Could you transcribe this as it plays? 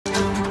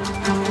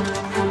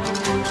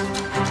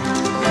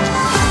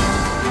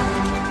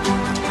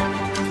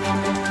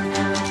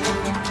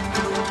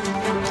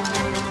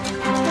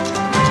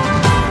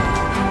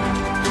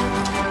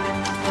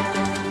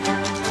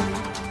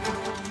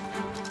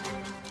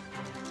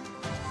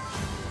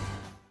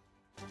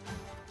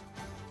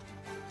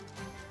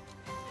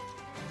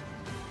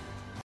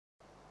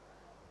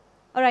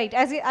All right,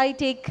 as I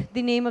take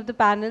the name of the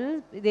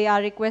panel, they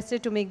are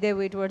requested to make their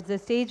way towards the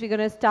stage. We're going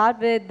to start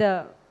with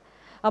a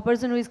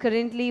person who is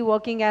currently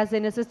working as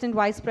an Assistant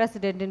Vice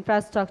President,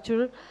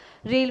 Infrastructure,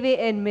 Railway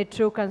and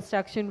Metro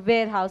Construction,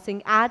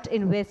 Warehousing at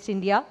in West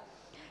India.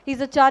 He's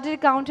a chartered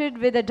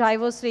accountant with a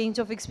diverse range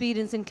of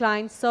experience in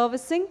client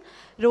servicing,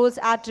 roles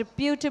at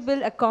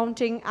reputable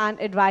accounting and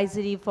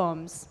advisory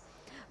firms.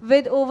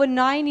 With over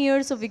 9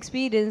 years of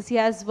experience, he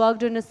has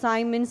worked on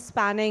assignments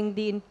spanning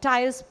the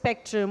entire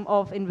spectrum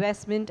of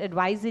investment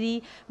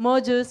advisory,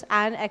 mergers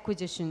and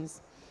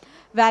acquisitions,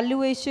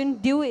 valuation,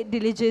 due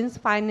diligence,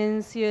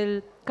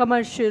 financial,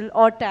 commercial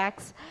or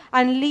tax,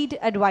 and lead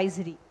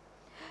advisory.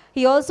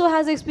 He also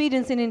has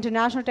experience in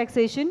international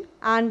taxation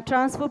and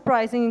transfer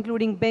pricing,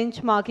 including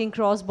benchmarking,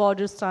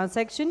 cross-border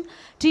transaction,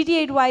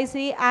 treaty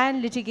advisory,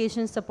 and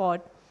litigation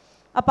support.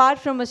 Apart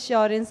from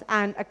assurance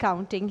and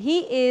accounting, he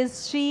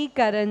is Shri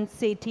Karan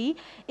Sethi,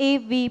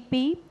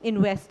 AVP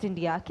in West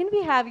India. Can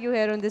we have you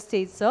here on the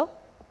stage, sir?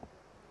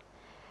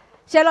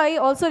 Shall I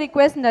also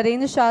request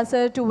Narendra Shah,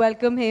 sir, to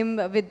welcome him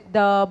with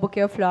the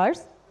bouquet of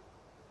flowers?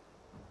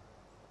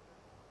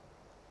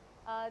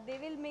 They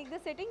will make the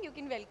setting. You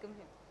can welcome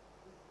him.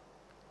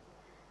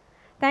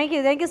 Thank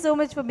you. Thank you so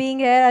much for being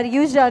here. A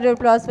huge round of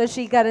applause for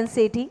Shri Karan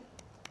Sethi.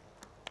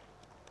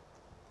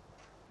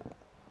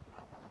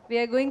 We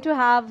are going to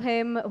have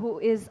him, who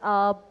is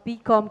a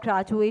BCom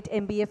graduate,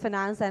 MBA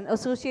Finance, and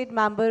associate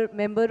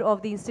member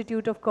of the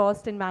Institute of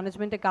Cost and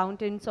Management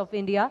Accountants of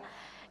India,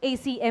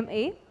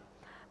 ACMA.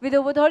 With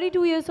over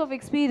 32 years of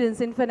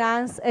experience in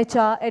finance,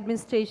 HR,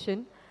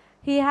 administration,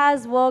 he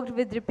has worked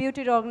with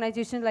reputed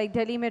organizations like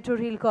Delhi Metro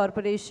Rail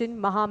Corporation,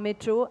 Maha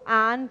Metro,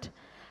 and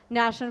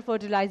National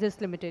Fertilizers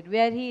Limited,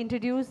 where he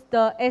introduced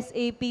the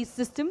SAP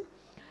system,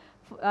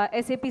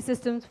 SAP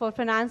systems for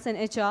finance and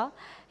HR.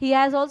 He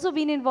has also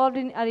been involved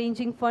in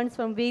arranging funds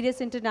from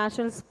various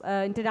international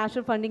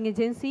funding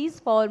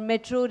agencies for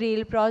metro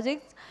rail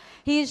projects.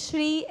 He is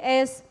Shri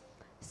S.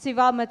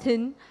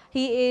 Sivamathan.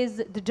 He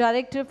is the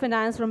Director of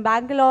Finance from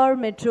Bangalore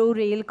Metro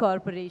Rail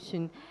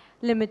Corporation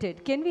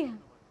Limited. Can we?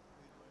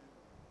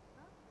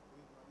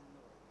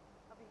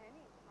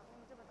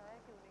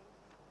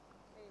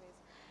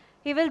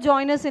 He will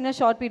join us in a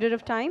short period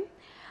of time.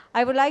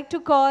 I would like to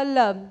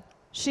call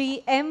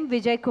Shri M.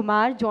 Vijay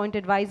Kumar, Joint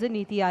Advisor,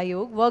 NITI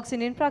Aayog, works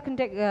in Infra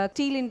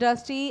steel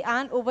industry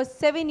and over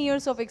 7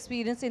 years of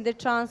experience in the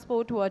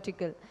transport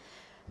vertical.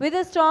 With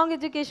a strong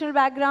educational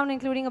background,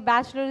 including a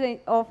Bachelor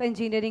of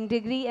Engineering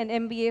degree and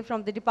MBA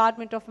from the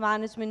Department of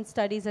Management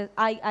Studies at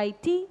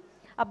IIT,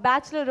 a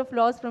Bachelor of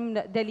Laws from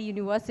Delhi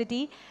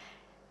University,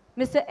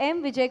 Mr.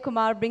 M. Vijay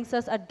Kumar brings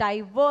us a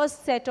diverse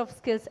set of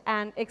skills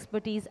and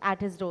expertise at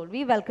his role.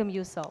 We welcome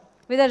you, sir.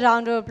 With a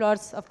round of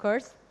applause, of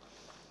course.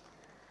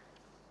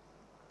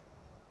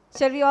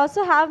 Shall we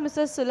also have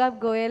Mr. Sulabh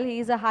Goel? He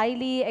is a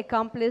highly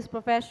accomplished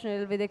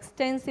professional with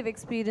extensive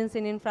experience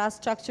in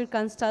infrastructure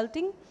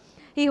consulting.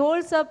 He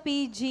holds a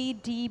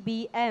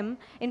PGDBM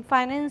in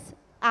finance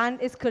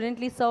and is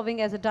currently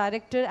serving as a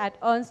director at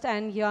Ernst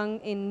 & Young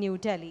in New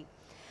Delhi.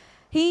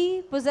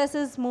 He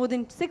possesses more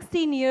than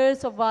 16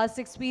 years of vast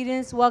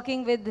experience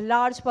working with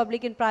large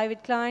public and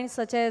private clients,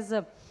 such as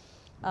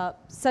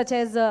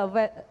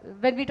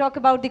when we talk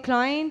about the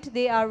client,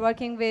 they are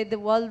working with the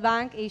World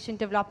Bank, Asian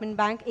Development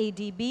Bank,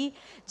 ADB,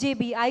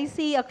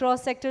 JBIC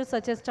across sectors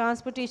such as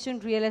transportation,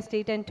 real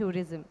estate, and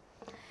tourism.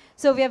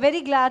 So we are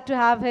very glad to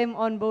have him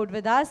on board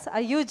with us.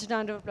 A huge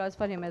round of applause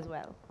for him as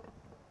well.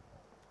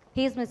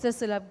 He is Mr.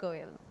 Sulabh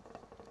Goel.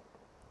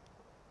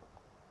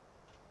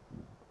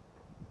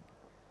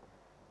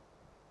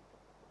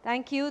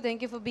 Thank you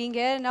for being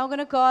here. Now I'm going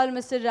to call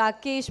Mr.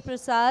 Rakesh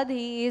Prasad.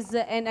 He is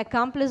an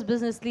accomplished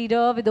business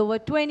leader with over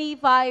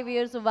 25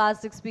 years of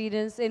vast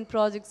experience in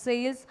project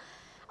sales,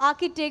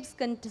 architects,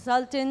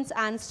 consultants,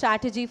 and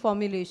strategy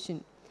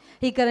formulation.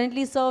 He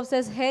currently serves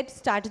as Head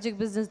Strategic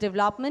Business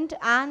Development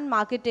and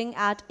Marketing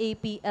at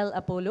APL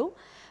Apollo.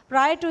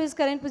 Prior to his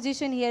current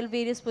position, he held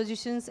various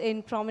positions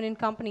in prominent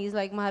companies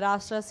like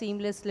Maharashtra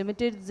Seamless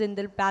Limited,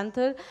 Jindal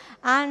Panther,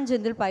 and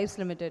Jindal Pipes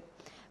Limited.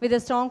 With a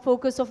strong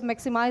focus of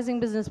maximizing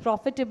business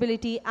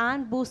profitability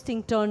and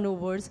boosting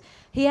turnovers,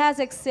 he has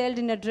excelled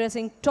in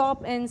addressing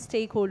top-end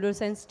stakeholders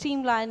and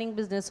streamlining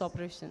business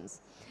operations.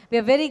 We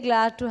are very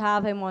glad to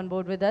have him on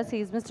board with us. He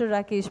is Mr.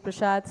 Rakesh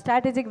Prasad,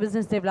 Strategic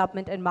Business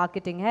Development and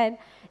Marketing Head,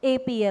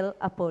 APL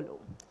Apollo.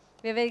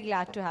 We are very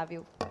glad to have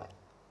you.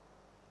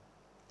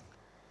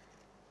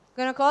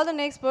 Going to call the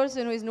next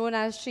person, who is known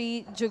as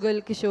Shri Jugal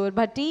Kishore.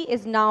 Bhatti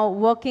is now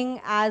working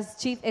as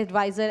Chief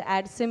Advisor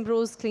at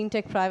Simrose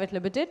Cleantech Private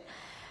Limited.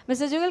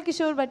 Mr. Jugal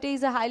Kishore Bhatti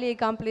is a highly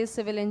accomplished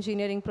civil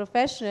engineering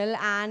professional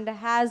and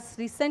has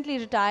recently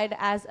retired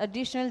as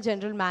Additional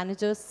General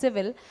Manager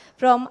Civil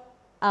from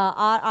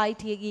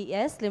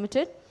RITES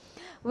Limited.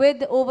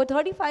 With over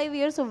 35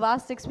 years of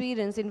vast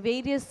experience in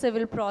various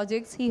civil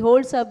projects, he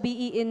holds a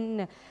BE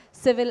in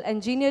Civil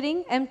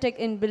Engineering, MTech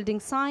in Building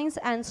Science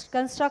and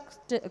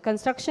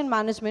Construction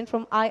Management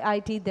from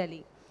IIT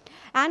Delhi,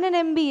 and an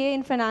MBA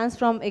in Finance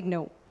from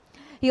IGNOU.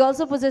 He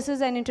also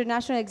possesses an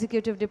international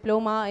executive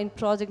diploma in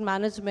project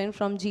management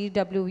from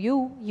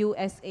GWU,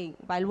 USA.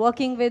 While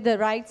working with the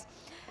RITES,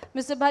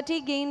 Mr.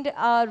 Bhatti gained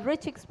a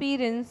rich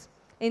experience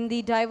in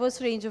the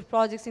diverse range of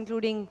projects,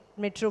 including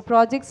metro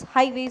projects,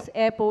 highways,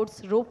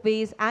 airports,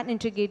 ropeways, and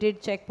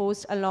integrated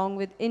checkposts along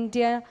with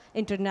India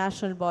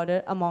international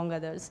border, among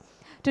others,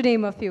 to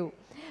name a few.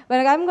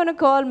 But I'm going to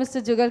call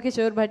Mr. Jugal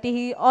Kishore Bhatti.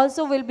 He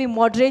also will be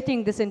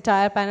moderating this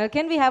entire panel.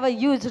 Can we have a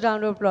huge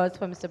round of applause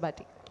for Mr.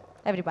 Bhatti?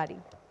 Everybody.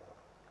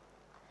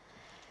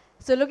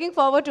 So looking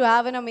forward to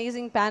have an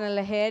amazing panel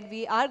ahead.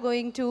 We are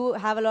going to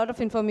have a lot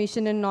of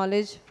information and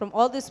knowledge from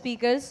all the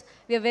speakers.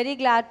 We are very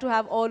glad to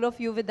have all of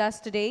you with us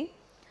today,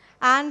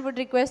 and would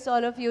request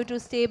all of you to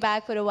stay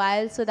back for a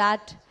while so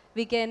that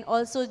we can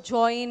also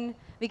join,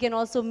 we can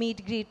also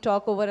meet, greet,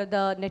 talk over at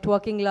the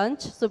networking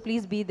lunch. So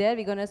please be there.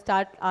 We're going to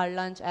start our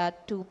lunch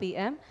at 2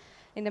 p.m.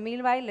 In the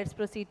meanwhile, let's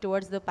proceed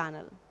towards the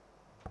panel.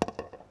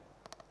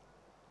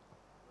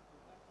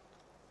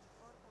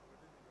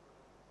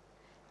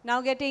 Now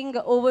getting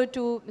over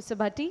to Mr.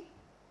 Bhatti.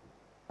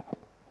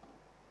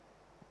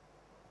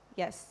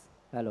 Yes.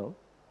 Hello.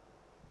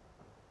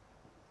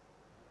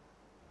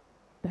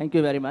 Thank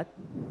you very much.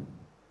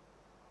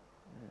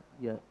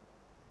 Yeah.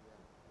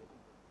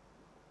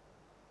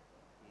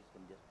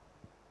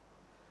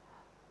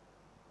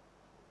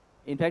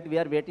 In fact, we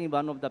are waiting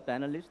one of the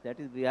panelists. That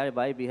is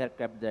why we have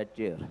kept that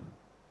chair.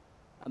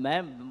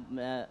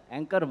 Ma'am,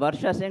 Anchor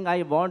Varsha Singh,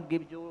 I won't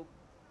give you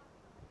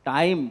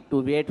time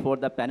to wait for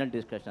the panel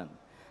discussion.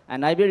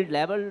 And I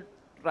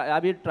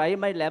will try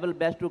my level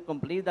best to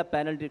complete the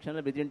panel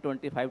discussion within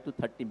 25 to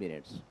 30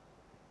 minutes.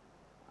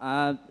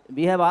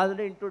 We have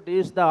already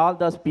introduced all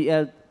the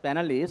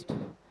panelists,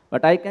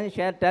 but I can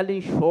tell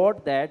in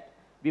short that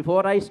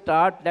before I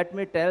start, let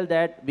me tell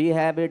that we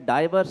have a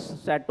diverse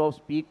set of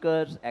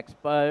speakers,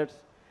 experts,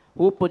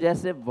 who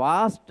possess a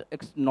vast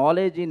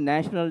knowledge in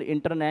national,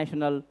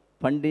 international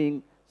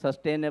funding,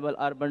 sustainable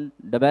urban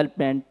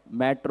development,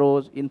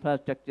 metros,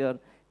 infrastructure,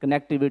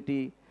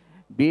 connectivity,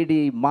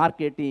 BD,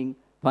 marketing,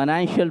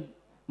 financial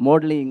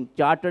modeling,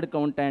 chartered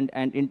accountant,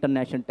 and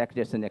international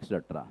taxation,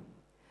 etc.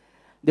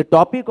 The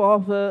topic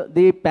of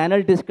the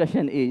panel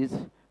discussion is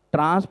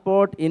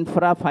transport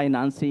infra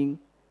financing,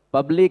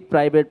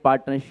 public-private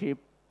partnership,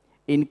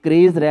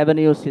 increased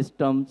revenue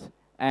systems,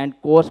 and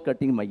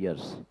cost-cutting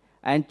measures,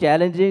 and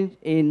challenges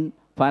in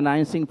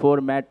financing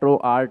for metro,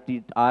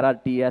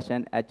 RRTS,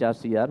 and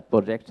HRCR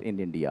projects in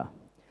India.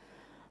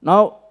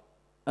 Now,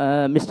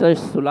 Mr.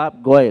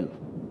 Sulabh Goel.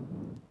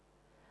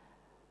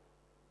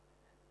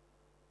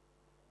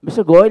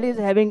 Mr. Goel is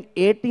having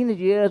 18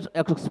 years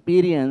of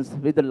experience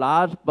with a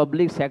large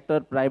public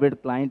sector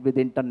private client with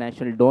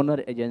international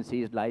donor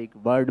agencies like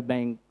World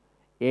Bank,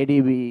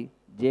 ADB,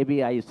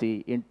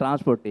 JBIC in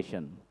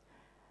transportation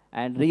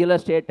and real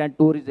estate and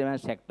tourism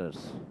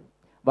sectors.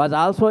 Was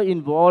also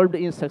involved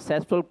in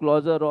successful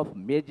closure of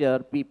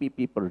major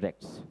PPP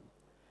projects.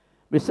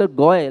 Mr.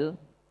 Goel,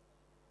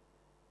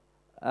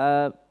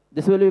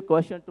 this will be a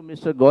question to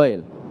Mr.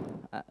 Goel.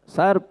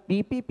 Sir,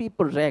 PPP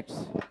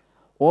projects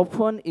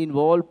often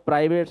involve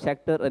private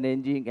sector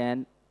arranging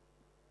and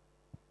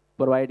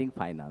providing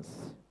finance.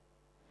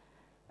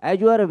 As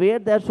you are aware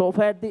that so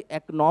far the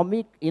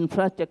economic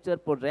infrastructure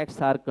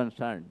projects are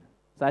concerned,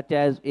 such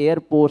as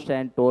airports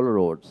and toll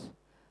roads,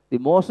 the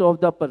most of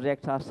the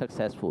projects are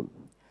successful.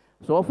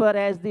 So far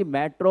as the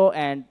metro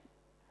and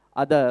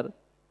other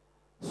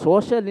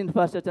social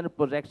infrastructure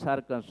projects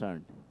are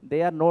concerned,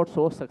 they are not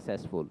so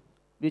successful,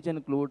 which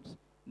includes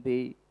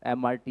the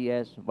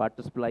MRTS,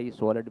 water supply,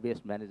 solid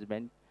waste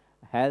management,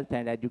 health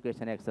and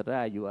education,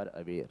 etc., you are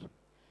aware.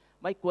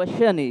 My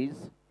question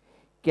is,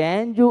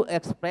 can you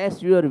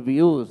express your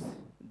views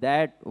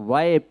that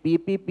why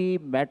PPP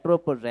metro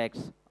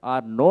projects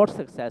are not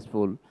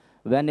successful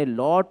when a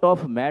lot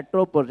of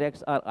metro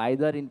projects are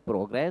either in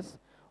progress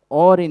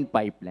or in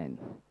pipeline?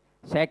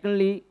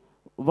 Secondly,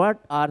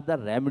 what are the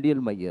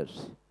remedial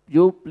measures?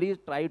 You please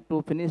try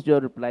to finish your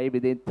reply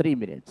within 3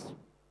 minutes.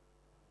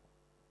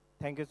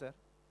 Thank you, sir.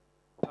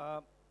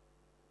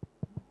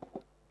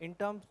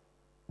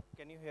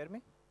 Can you hear me?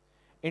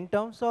 In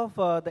terms of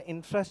the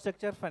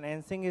infrastructure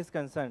financing is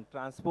concerned,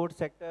 transport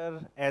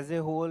sector as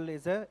a whole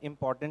is an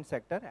important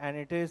sector, and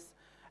it is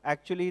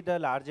actually the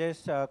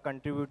largest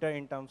contributor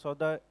in terms of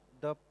the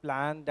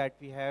plan that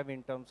we have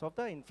in terms of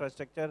the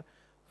infrastructure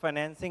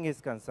financing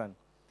is concerned.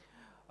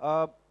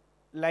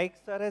 Like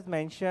sir has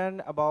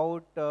mentioned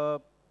about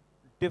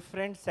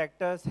different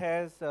sectors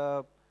has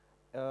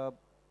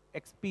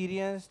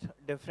experienced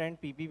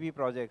different PPP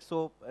projects.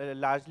 So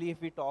largely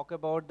if we talk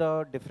about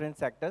the different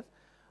sectors,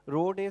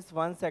 road is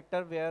one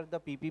sector where the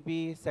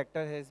PPP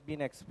sector has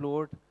been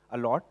explored a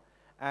lot,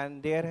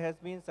 and there has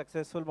been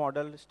successful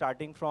model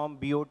starting from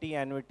BOT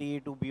annuity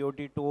to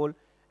BOT toll,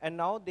 and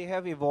now they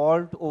have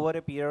evolved over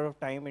a period of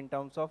time in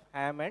terms of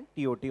HAM and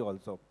TOT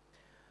also.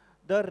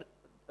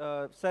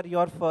 Sir,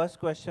 your first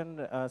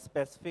question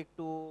specific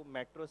to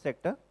metro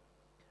sector.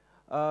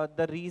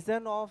 The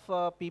reason of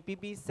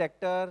PPP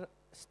sector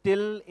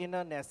still in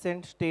a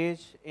nascent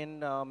stage in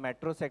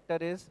metro sector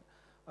is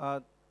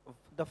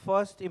the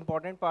first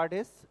important part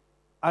is,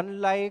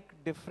 unlike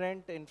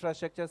different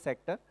infrastructure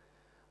sector,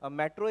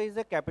 metro is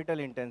a capital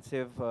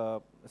intensive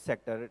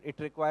sector. It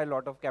requires a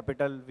lot of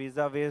capital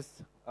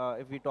vis-a-vis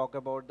if we talk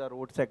about the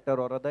road sector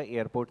or the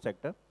airport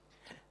sector.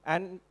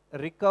 And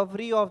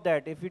recovery of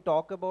that, if we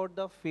talk about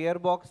the fare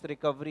box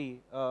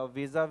recovery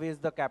vis-a-vis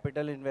the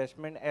capital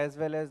investment as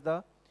well as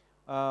the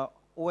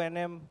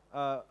O&M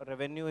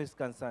revenue is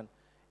concerned,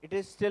 it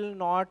is still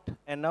not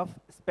enough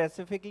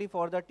specifically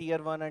for the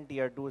tier 1 and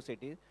tier 2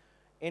 cities.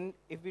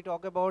 If we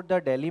talk about the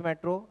Delhi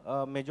Metro,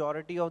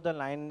 majority of the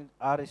lines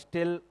are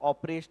still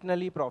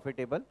operationally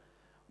profitable.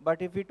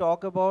 But if we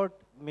talk about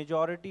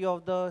majority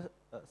of the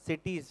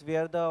cities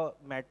where the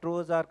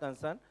metros are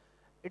concerned,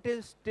 it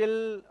is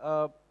still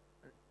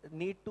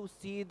need to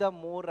see the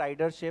more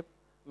ridership.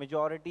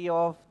 Majority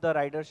of the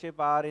ridership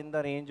are in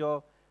the range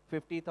of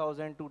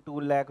 50,000 to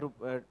 2 lakh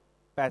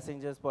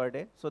passengers per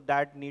day. So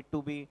that need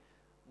to be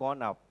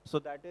gone up. So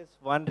that is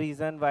one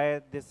reason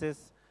why this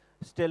is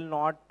still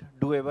not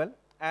doable.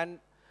 And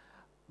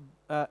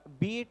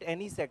be it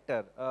any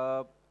sector,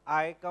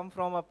 I come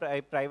from a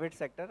private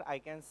sector, I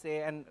can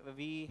say, and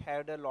we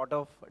had a lot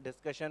of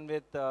discussion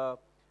with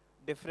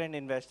different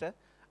investors.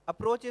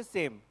 Approach is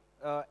same.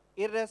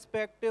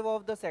 Irrespective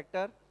of the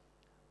sector,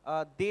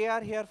 they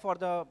are here for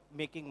the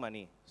making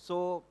money.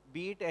 So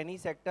be it any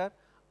sector,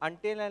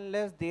 until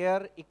unless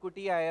their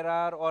equity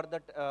IRR or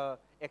the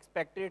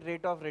expected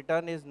rate of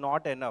return is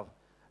not enough,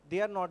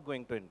 they are not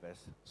going to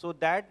invest. So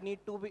that need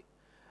to be,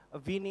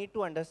 we need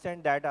to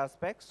understand that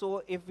aspect.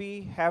 So if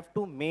we have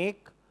to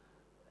make,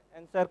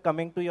 and sir,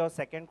 coming to your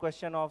second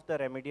question of the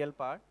remedial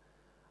part,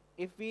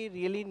 if we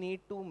really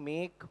need to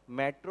make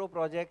metro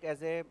project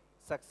as a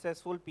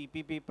successful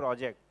PPP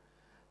project,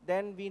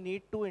 then we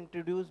need to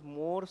introduce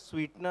more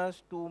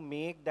sweeteners to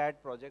make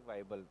that project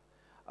viable.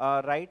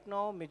 Right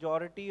now,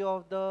 majority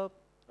of the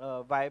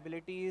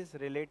viability is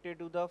related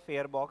to the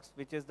fare box,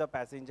 which is the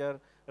passenger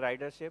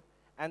ridership.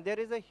 And there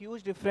is a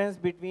huge difference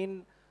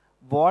between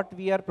what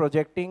we are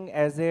projecting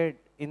as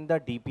in the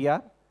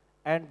DPR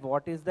and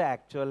what is the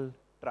actual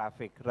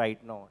traffic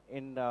right now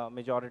in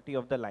majority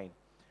of the line.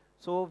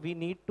 So we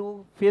need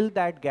to fill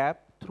that gap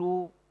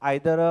through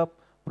either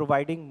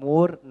providing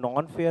more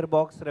non-fare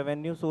box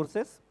revenue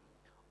sources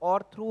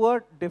or through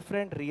a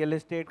different real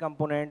estate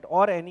component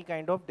or any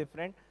kind of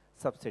different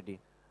subsidy.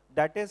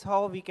 That is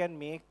how we can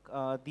make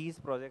these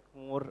projects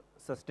more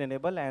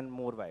sustainable and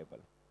more viable.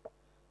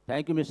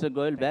 Thank you, Mr.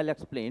 Goel. Well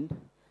explained.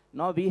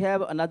 Now we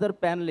have another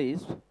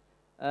panelist,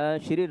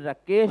 Shri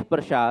Rakesh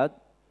Prasad.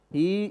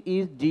 He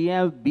is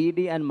GM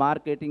BD and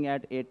Marketing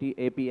at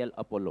APL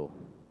Apollo.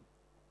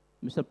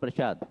 Mr.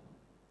 Prasad.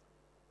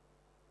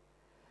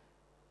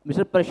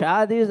 Mr.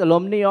 Prasad is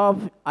alumni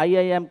of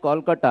IIM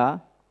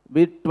Kolkata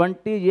with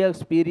 20-year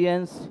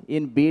experience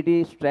in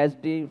BD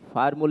strategy,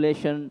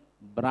 formulation,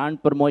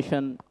 brand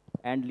promotion,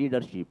 and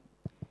leadership.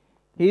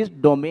 His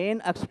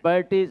domain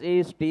expertise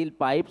is steel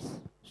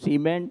pipes,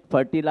 cement,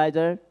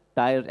 fertilizer,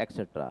 tires,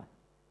 etc.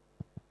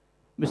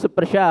 Mr.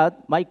 Prasad,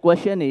 my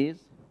question is,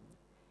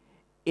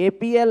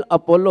 APL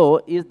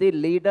Apollo is the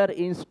leader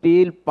in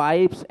steel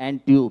pipes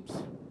and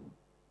tubes,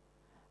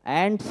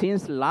 and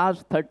since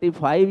last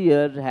 35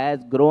 years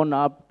has grown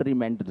up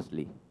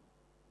tremendously.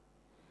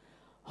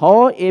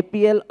 How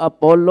APL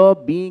Apollo,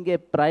 being a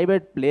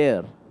private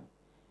player,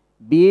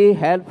 be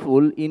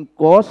helpful in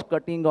cost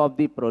cutting of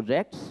the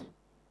projects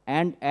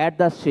and at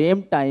the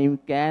same time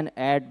can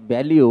add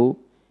value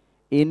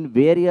in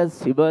various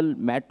civil,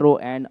 metro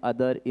and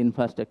other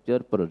infrastructure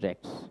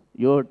projects?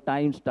 Your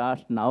time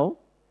starts now.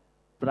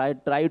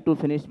 Try to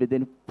finish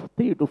within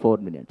 3 to 4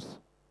 minutes.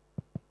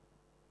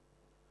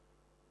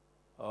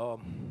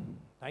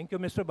 Thank you,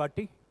 Mr.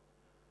 Bhatti,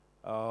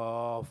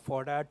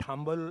 for that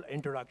humble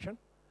introduction.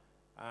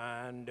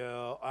 And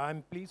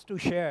I'm pleased to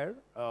share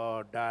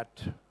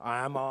that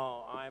I'm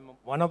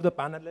one of the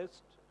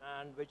panelists,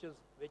 and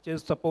which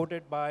is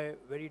supported by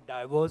very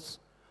diverse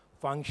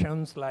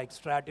functions like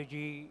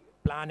strategy,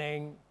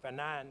 planning,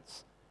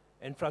 finance,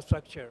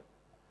 infrastructure.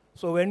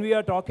 So when we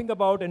are talking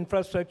about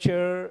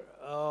infrastructure,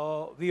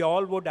 we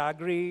all would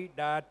agree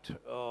that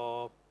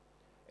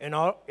in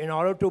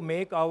order to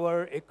make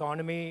our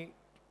economy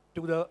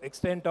to the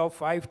extent of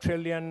 $5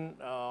 trillion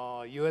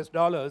US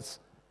dollars,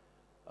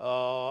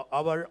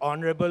 our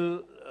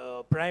honorable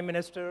Prime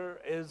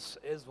Minister is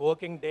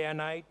working day and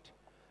night,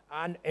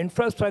 and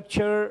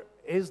infrastructure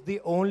is the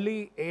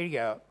only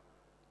area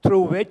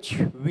through which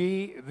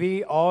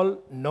we all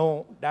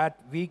know that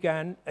we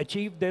can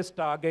achieve this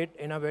target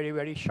in a very,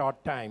 very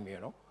short time, you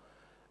know.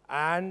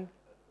 And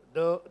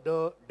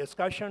the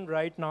discussion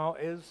right now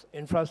is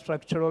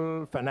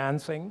infrastructural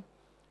financing.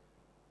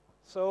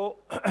 So,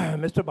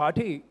 Mr.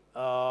 Bhatti,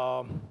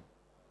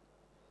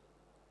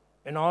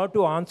 in order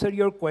to answer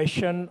your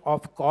question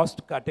of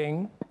cost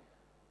cutting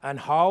and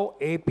how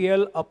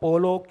APL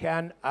Apollo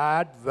can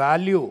add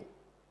value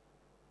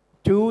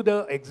to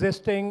the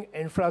existing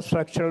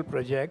infrastructural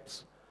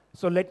projects,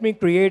 so let me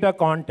create a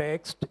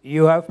context.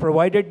 You have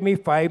provided me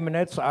 5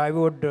 minutes. I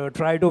would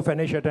try to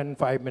finish it in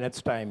 5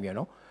 minutes time, you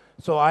know.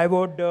 So I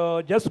would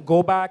just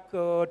go back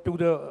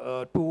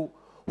to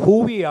who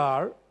we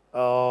are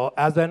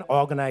as an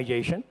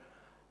organization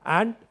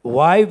and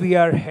why we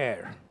are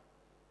here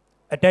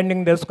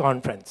attending this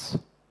conference.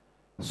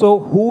 So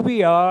who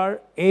we are,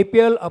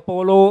 APL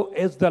Apollo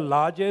is the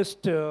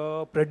largest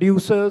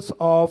producers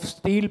of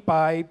steel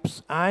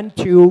pipes and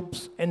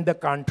tubes in the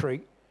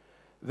country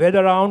with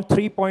around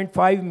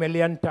 3.5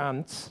 million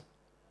tons,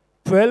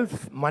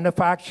 12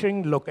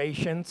 manufacturing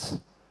locations,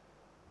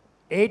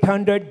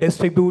 800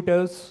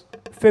 distributors,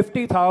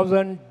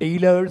 50,000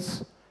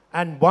 dealers,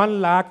 and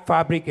 1 lakh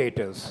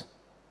fabricators,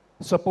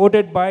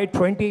 supported by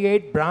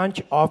 28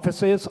 branch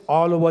offices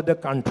all over the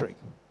country.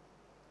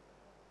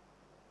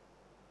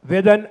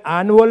 With an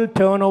annual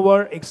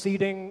turnover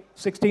exceeding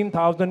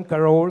 16,000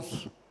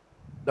 crores,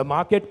 the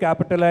market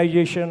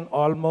capitalization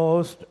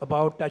almost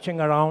about touching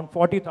around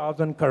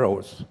 40,000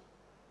 crores.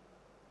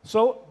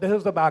 So this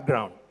is the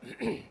background.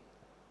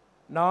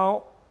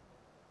 Now,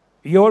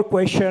 your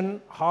question,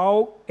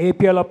 how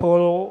APL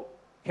Apollo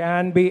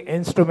can be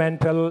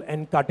instrumental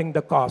in cutting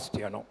the cost,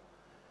 you know.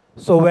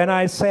 So when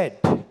I said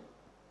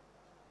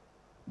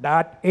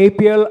that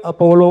APL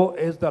Apollo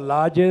is the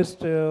largest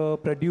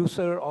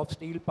producer of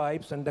steel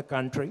pipes in the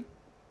country,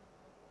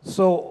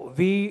 so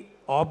we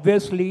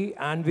obviously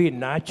and we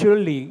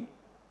naturally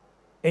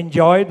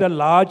enjoy the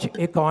large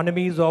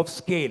economies of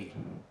scale,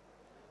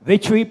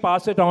 which we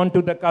pass it on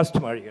to the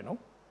customer, you know.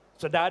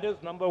 So that is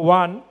number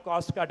one,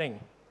 cost cutting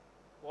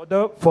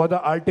for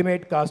the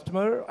ultimate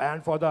customer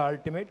and for the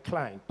ultimate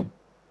client.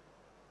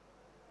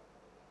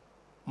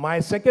 My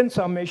second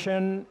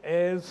submission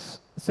is,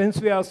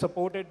 since we are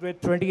supported with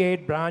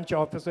 28 branch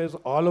offices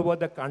all over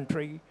the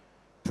country,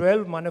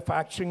 12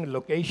 manufacturing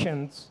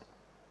locations,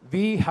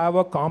 we have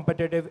a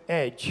competitive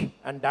edge,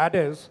 and that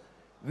is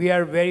we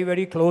are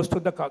very close to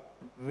the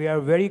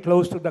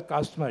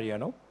customer, you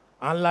know,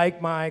 unlike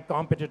my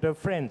competitive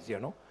friends, you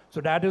know. So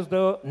that is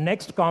the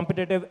next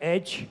competitive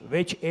edge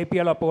which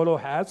APL Apollo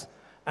has,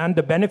 and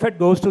the benefit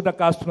goes to the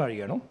customer,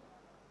 you know,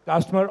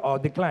 customer or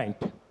the client.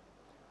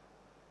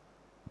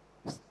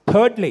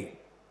 Thirdly,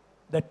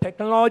 the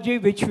technology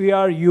which we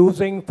are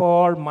using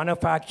for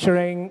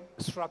manufacturing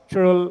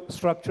structural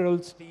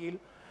steel,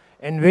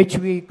 in which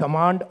we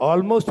command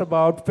almost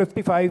about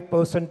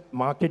 55%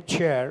 market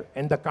share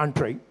in the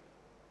country.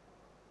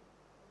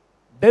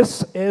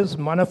 This is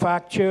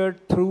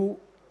manufactured through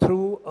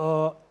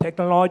a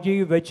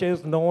technology which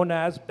is known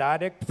as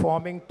direct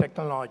forming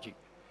technology,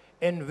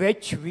 in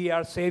which we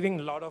are saving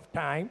a lot of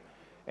time,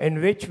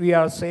 in which we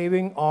are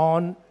saving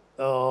on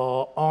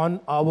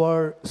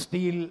our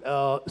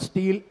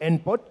steel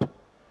input.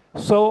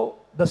 So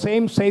the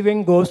same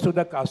saving goes to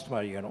the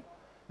customer, you know.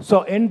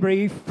 So in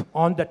brief,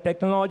 on the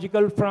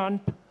technological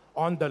front,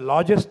 on the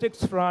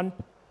logistics front,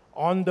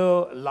 on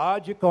the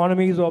large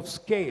economies of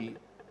scale,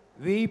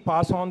 we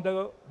pass on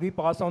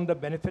the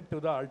benefit to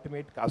the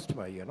ultimate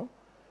customer, you know.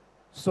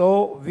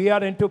 So we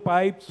are into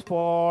pipes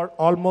for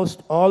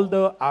almost all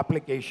the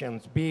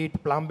applications, be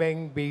it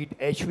plumbing, be it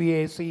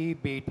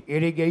HVAC, be it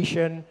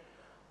irrigation,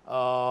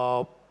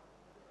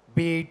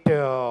 be it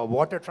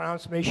water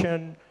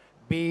transmission,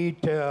 be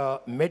it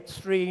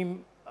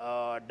midstream,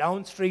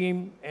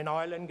 downstream in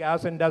oil and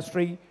gas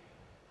industry.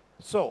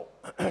 So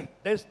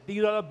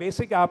these are the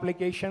basic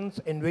applications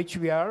in which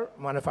we are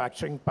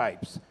manufacturing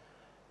pipes.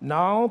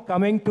 Now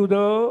coming to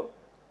the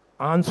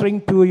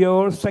answering to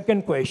your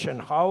second question,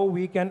 how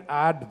we can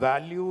add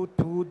value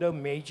to the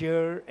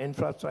major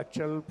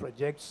infrastructural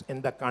projects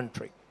in the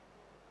country.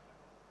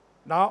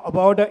 Now,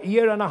 about a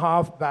year and a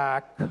half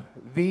back,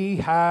 we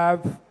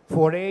have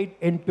forayed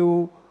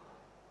into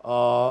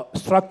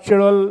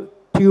structural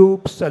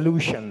tube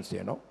solutions,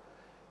 you know.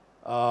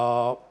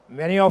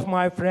 Many of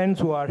my friends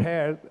who are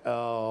here,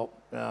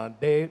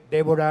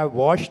 they would have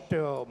watched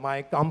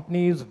my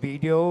company's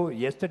video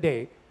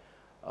yesterday,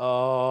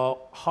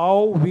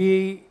 how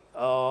we,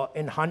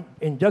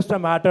 in just a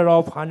matter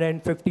of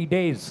 150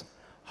 days,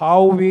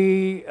 how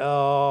we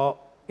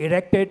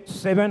erected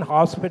 7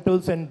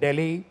 hospitals in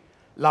Delhi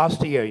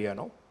last year, you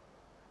know.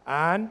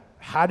 And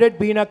had it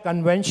been a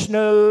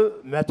conventional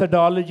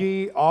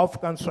methodology of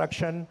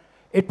construction,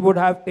 it would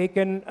have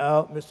taken,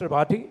 Mr.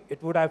 Bhatti,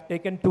 it would have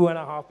taken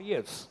 2.5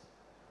 years.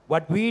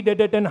 But we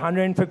did it in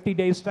 150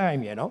 days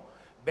time, you know,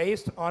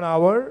 based on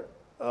our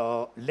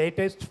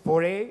latest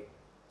foray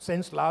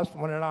since last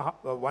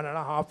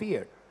 1.5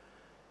 years.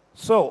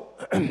 So,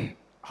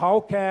 how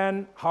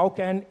can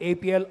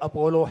APL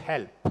Apollo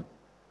help?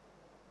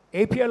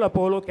 APL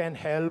Apollo can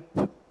help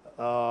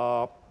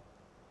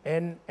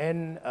in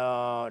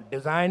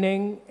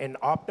designing and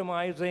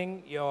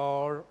optimizing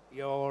your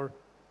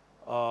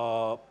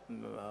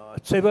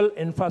civil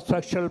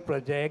infrastructural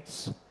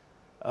projects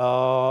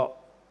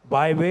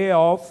by way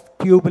of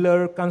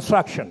tubular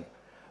construction.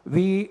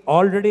 We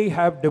already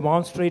have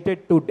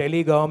demonstrated to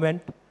Delhi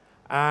government,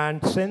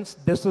 and since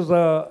this is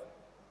a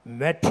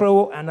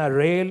metro and a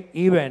rail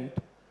event,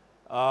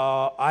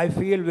 I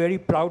feel very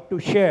proud to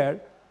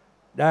share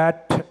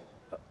that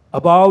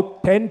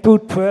about 10 to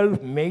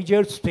 12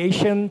 major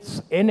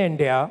stations in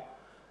India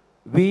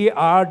we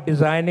are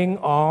designing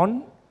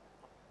on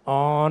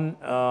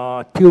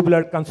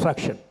tubular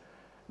construction.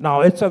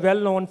 Now, it's a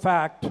well-known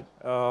fact,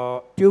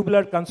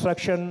 tubular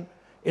construction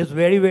is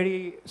very,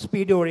 very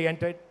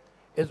speed-oriented,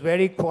 is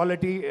very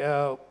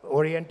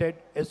quality-oriented,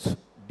 it's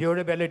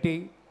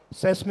durability,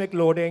 seismic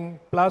loading,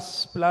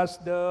 plus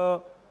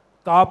the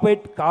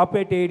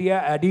carpet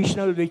area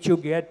additional which you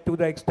get to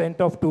the extent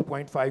of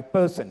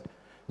 2.5%.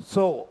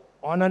 So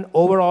on an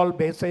overall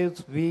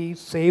basis, we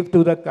save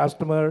to the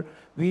customer.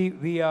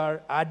 We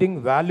are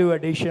adding value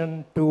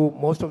addition to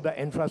most of the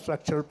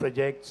infrastructure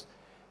projects.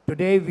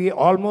 Today, we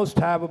almost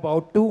have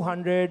about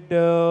 200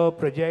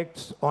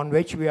 projects on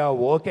which we are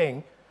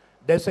working.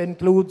 This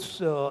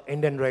includes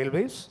Indian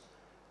Railways.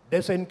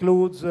 This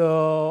includes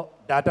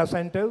data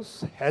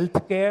centers,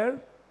 healthcare,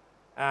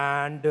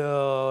 and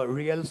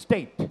real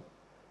estate.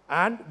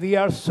 And we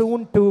are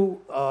soon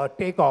to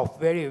take off.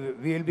 We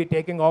will be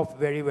taking off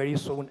very, very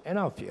soon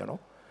enough, you know.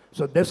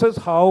 So this is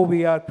how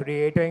we are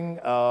creating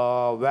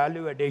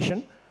value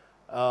addition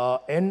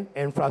in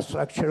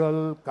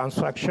infrastructural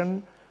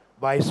construction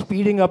by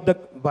speeding up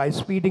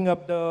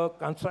the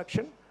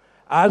construction,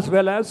 as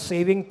well as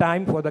saving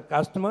time for the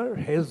customer,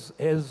 his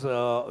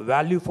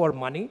value for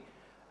money,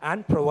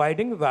 and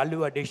providing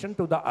value addition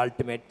to the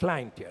ultimate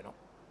client, you know.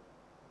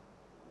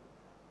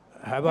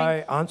 Have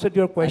I answered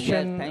your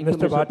question, yes,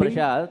 Mr. Bhatti?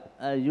 Prasad,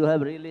 you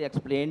have really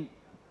explained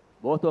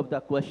both of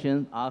the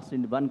questions asked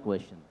in one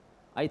question.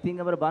 I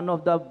think one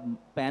of the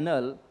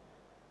panel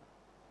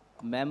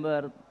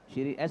member,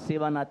 Shri S.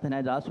 Sivamathan,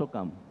 has also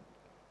come.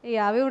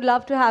 Yeah, we would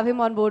love to have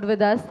him on board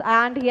with us.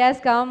 And he has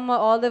come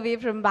all the way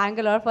from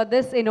Bangalore for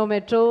this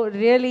InnoMetro.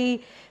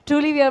 Really,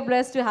 truly, we are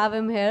blessed to have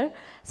him here.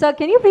 So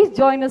can you please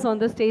join us on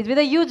the stage with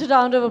a huge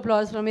round of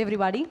applause from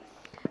everybody.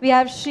 We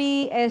have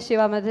Shri S.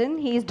 Sivamathan.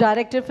 He is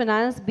Director of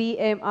Finance,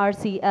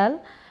 BMRCL.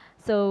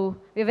 So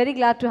we're very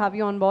glad to have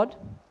you on board.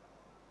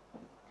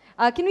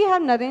 Can we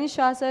have Naren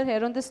Shah sir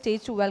here on the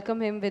stage to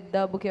welcome him with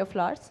the bouquet of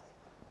flowers?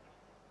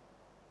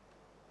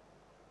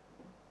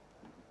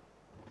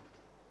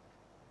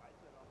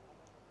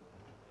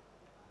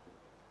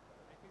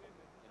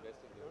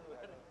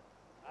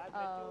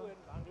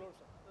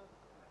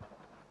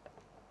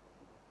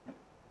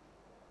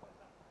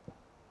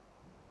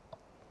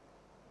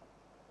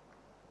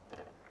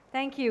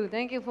 Thank you.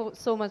 Thank you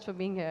so much for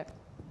being here.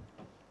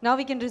 Now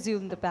we can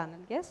resume the panel,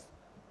 yes?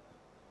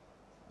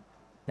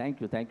 Thank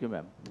you,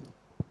 ma'am.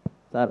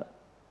 Sir.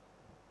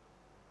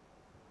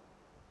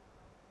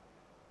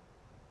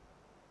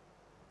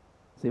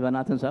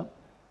 Sivamathan, sir,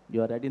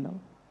 you are ready now?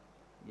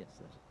 Yes,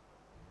 sir.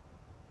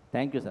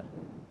 Thank you, sir.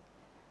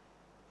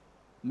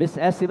 Ms.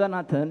 S.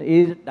 Sivamathan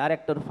is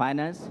Director of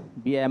Finance,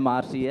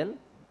 BMRCL.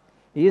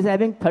 He is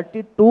having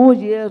 32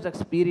 years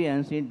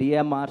experience in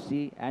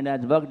DMRC and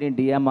has worked in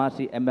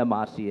DMRC,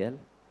 MMRCL.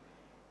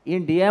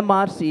 In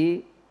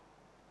DMRC,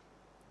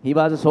 he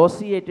was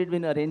associated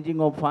with arranging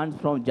of funds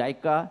from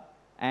JICA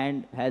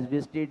and has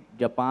visited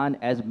Japan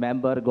as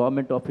member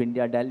Government of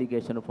India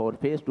delegation for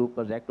Phase 2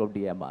 project of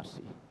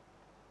DMRC.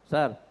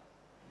 Sir,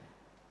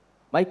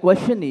 my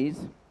question is,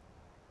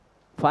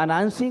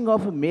 financing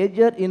of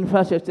major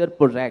infrastructure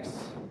projects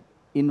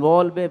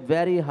involve a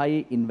very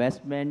high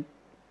investment,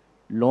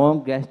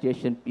 long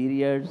gestation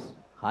periods,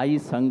 high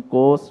sunk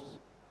costs,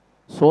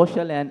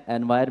 social and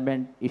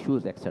environment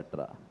issues,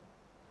 etc.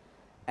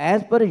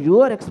 As per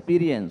your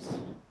experience,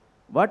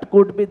 what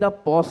could be the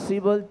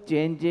possible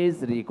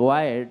changes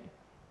required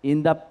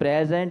in the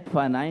present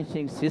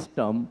financing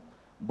system,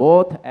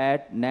 both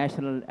at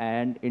national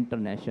and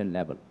international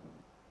level?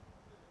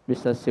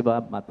 Mr.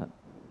 Sivamathan.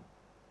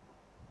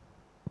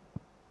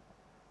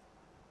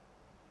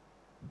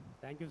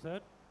 Thank you, sir.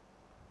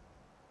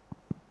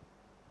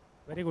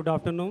 Very good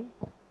afternoon.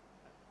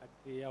 At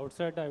the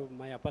outset,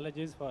 my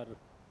apologies for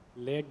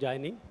late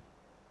joining.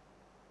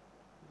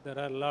 There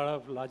are a lot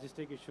of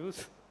logistic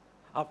issues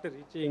after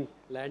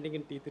landing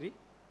in T3.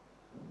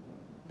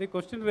 The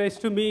question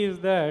raised to me is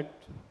that,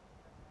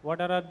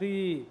 what are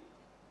the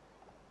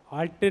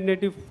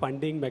alternative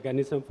funding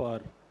mechanism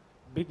for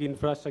big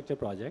infrastructure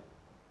project?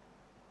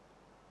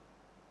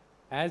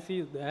 As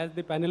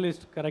the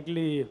panelist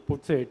correctly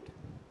puts it,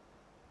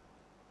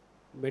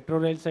 metro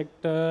rail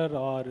sector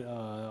or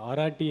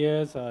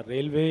RRTS or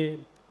railway,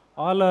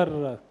 all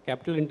are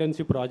capital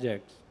intensive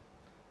projects.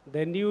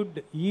 They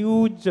need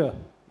huge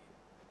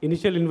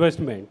initial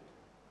investment.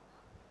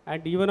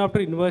 And even after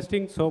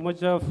investing so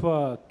much of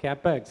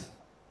capex,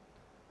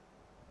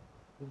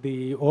 from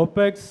the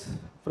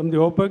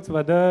OPEX,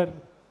 whether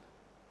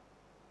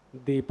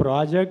the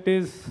project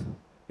is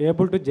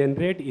able to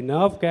generate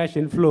enough cash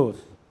inflows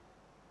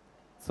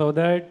so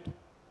that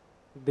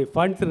the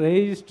funds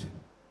raised,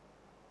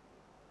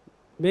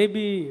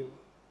 maybe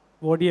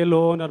ODA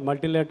loan or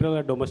multilateral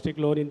or domestic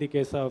loan in the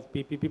case of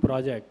PPP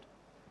project,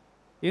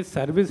 is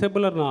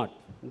serviceable or not.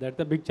 That's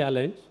a big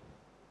challenge.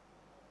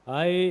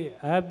 I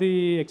have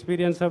the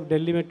experience of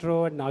Delhi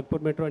Metro and Nagpur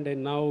Metro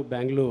and now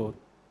Bangalore.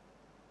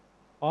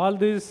 All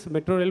these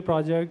metro rail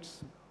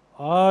projects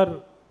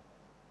are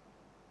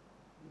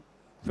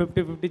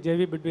 50-50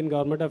 JV between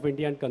Government of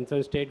India and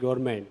concerned state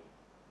government.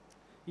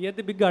 Here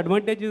the big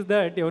advantage is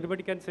that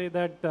everybody can say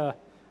that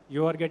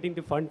you are getting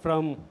the fund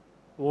from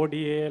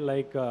ODA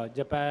like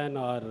Japan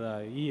or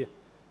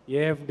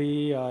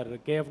AFD or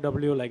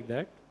KFW like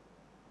that.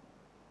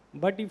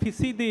 But if you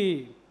see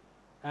the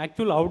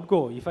actual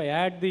outgo, if I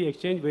add the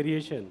exchange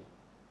variation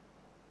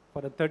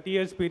for a 30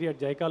 years period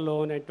JICA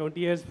loan and 20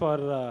 years for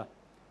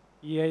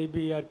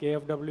EIB or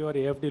KFW or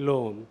AFD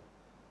loan,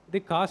 the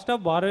cost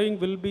of borrowing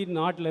will be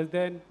not less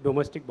than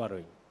domestic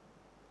borrowing.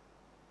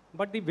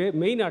 But the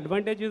main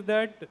advantage is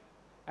that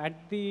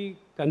at the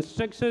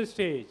construction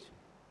stage,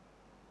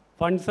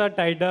 funds are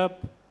tied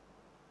up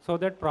so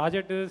that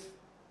project is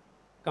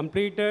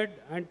completed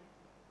and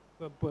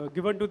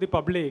given to the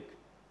public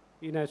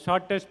in a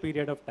shortest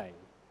period of time.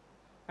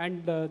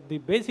 And the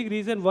basic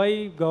reason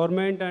why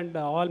government and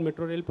all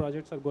metro rail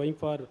projects are going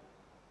for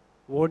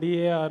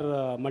ODA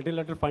or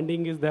multilateral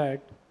funding is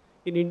that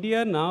in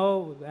India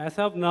now, as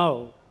of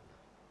now,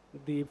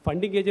 the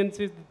funding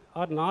agencies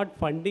are not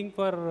funding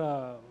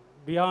for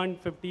beyond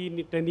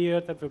 10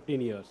 years or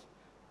 15 years.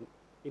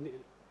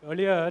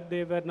 Earlier,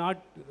 they were not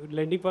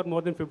lending for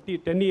more than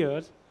 10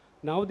 years.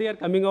 Now they are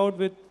coming out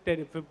with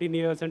 15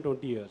 years and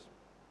 20 years.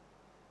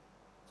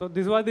 So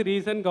this was the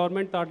reason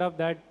government thought of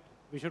that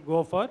we should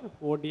go for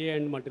ODA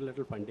and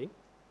multilateral funding.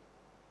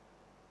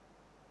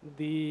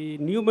 The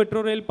new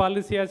metro rail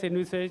policy has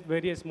envisaged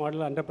various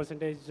models,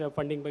 100%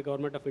 funding by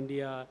Government of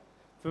India,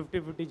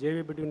 50-50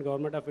 JV between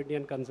Government of India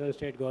and concerned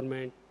state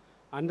government,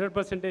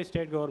 100%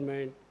 state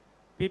government,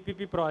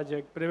 PPP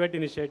project, private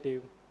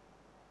initiative,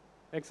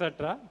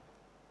 etc.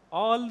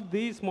 All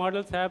these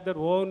models have their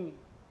own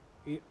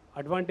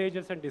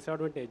advantages and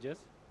disadvantages.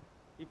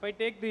 If I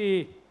take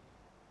the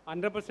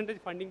 100%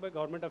 funding by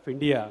Government of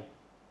India,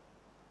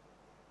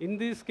 in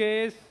this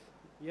case,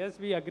 yes,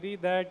 we agree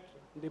that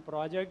the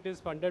project is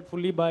funded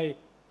fully by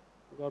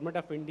Government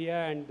of India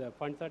and the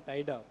funds are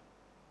tied up.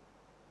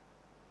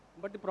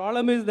 But the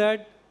problem is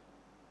that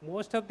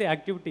most of the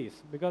activities,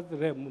 because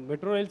the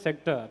metro rail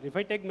sector, if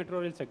I take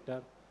metro rail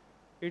sector,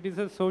 it is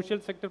a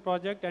social sector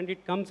project and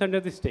it comes under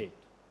the state,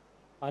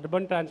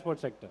 urban transport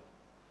sector.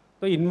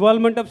 The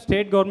involvement of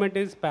state government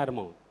is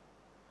paramount.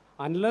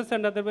 Unless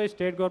and otherwise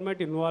state government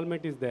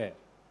involvement is there.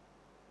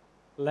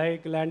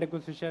 Like land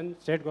acquisition,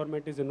 state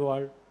government is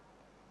involved.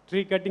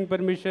 Tree cutting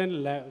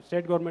permission,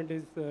 state government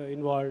is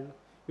involved.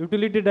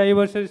 Utility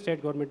diversion,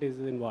 state government is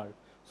involved.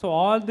 So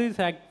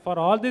for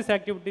all these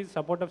activities,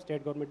 support of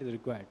state government is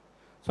required.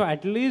 So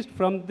at least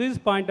from this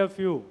point of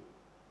view,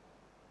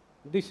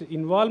 this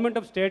involvement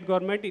of state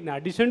government in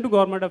addition to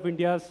Government of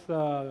India's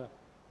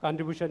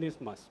contribution is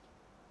must.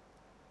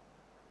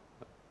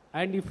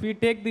 And if we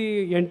take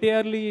the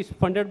entirely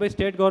funded by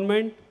state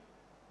government,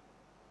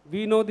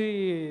 we know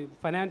the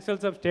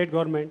financials of state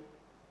government.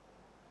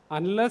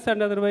 Unless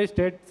and otherwise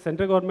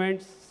central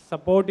government's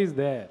support is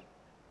there,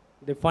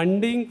 the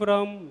funding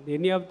from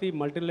any of the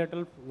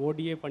multilateral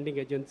ODA funding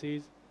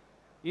agencies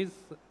is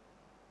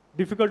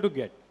difficult to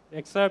get,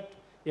 except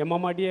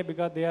MMRDA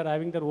because they are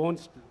having their own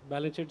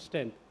balance sheet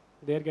strength.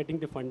 They are getting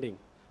the funding.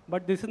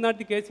 But this is not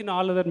the case in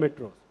all other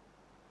metros.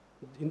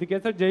 In the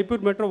case of Jaipur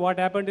Metro, what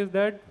happened is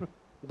that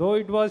though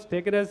it was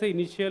taken as an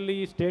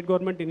initially state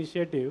government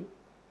initiative,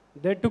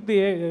 they took the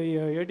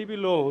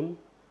ADB loan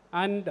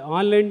and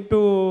on-lent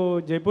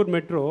to Jaipur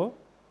Metro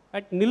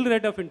at nil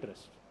rate of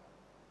interest.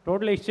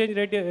 Total exchange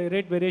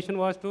rate variation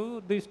was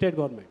to the state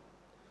government.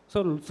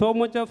 So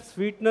much of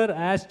sweetener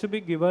has to be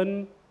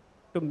given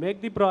to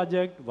make the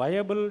project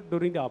viable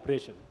during the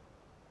operation.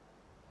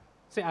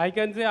 See, I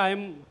can say I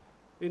am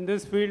in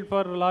this field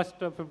for the last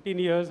 15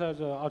 years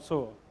or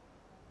so.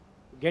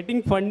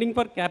 Getting funding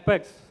for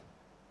CapEx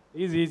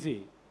is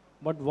easy.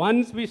 But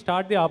once we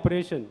start the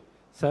operation,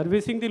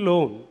 servicing the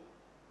loan,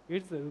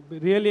 it's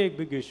really a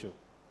big issue.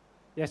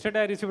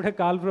 Yesterday I received a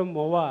call from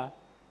MOVA.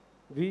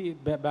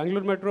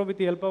 Bangalore Metro, with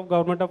the help of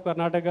Government of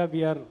Karnataka,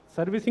 we are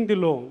servicing the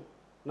loan.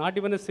 Not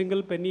even a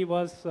single penny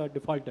was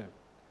defaulted.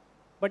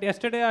 But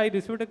yesterday I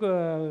received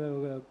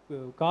a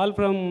call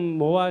from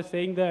MOVA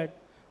saying that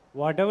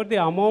whatever the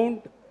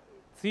amount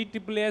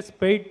CAAA has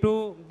paid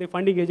to the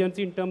funding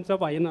agency in terms of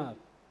INR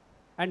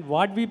and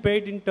what we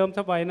paid in terms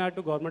of INR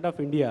to Government of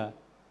India,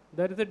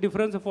 there is a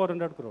difference of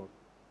 400 crore.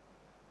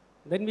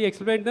 Then we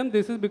explained them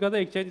this is because of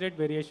exchange rate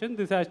variation.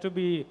 This has to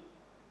be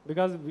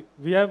because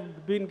we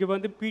have been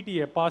given the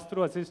PTA,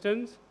 pass-through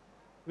assistance,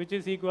 which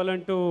is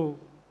equivalent to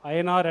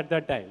INR at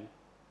that time.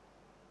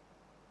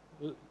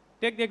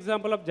 Take the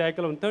example of JICA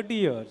loan, 30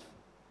 years.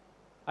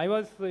 I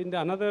was in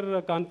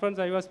another conference,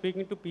 I was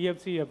speaking to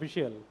PFC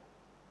official.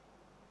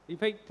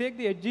 If I take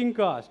the hedging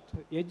cost,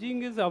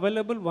 hedging is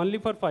available only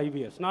for 5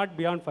 years, not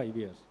beyond 5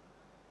 years.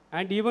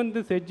 And even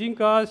this hedging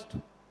cost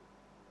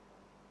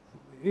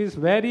is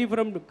vary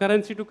from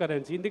currency to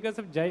currency. In the case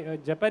of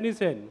Japanese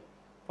yen,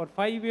 for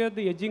 5 years,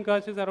 the hedging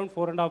cost is around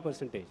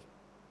 4.5%.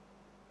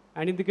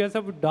 And in the case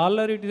of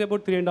dollar, it is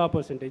about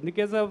 3.5%. In the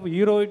case of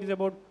euro, it is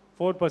about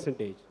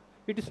 4%.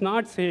 It is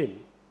not same.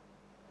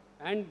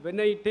 And when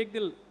I take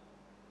the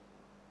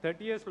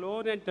 30 years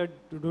loan and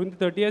during the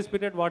 30 years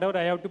period, whatever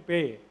I have to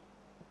pay,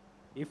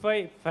 if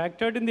I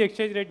factored in the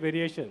exchange rate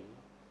variation,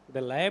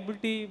 the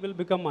liability will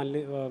become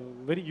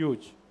very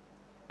huge.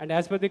 And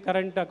as per the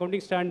current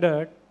accounting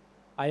standard,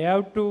 I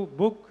have to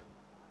book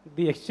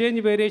the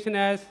exchange variation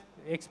as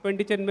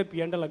expenditure in my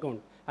P&L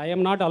account. I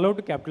am not allowed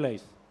to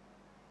capitalize.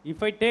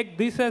 If I take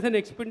this as an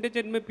expenditure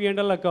in my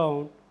P&L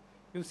account,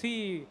 you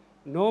see,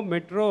 no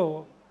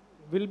metro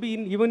will be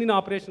even in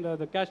operation,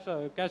 the cash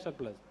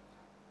surplus.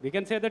 We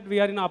can say that we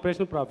are in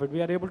operational profit.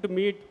 We are able to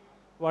meet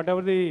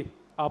whatever the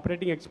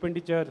operating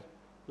expenditure,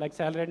 like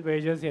salary and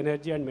wages,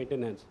 energy and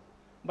maintenance.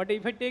 But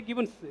if I take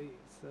even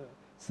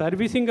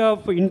servicing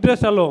of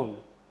interest alone,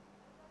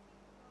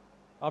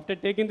 after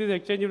taking this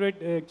exchange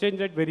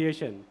rate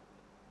variation,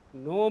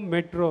 no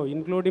metro,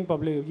 including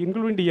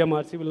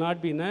DMRC, will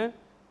not be in a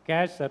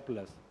cash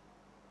surplus.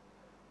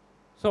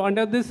 So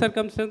under this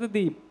circumstance,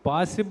 the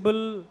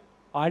possible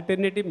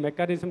alternative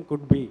mechanism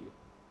could be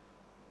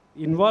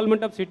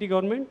involvement of city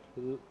government,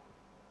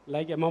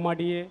 like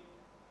MMRDA,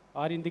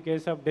 or in the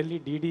case of Delhi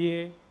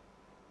DDA,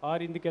 or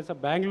in the case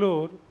of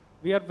Bangalore,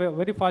 we are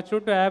very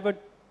fortunate to have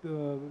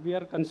we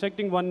are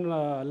constructing one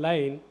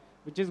line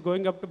which is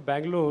going up to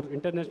Bangalore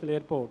International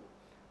Airport.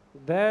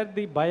 There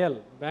the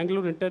BIAL,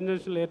 Bangalore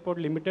International Airport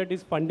Limited,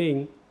 is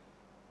funding.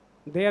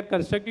 They are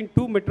constructing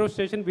 2 metro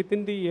stations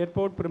within the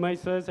airport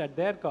premises at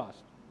their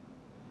cost.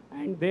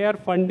 And they are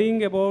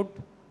funding about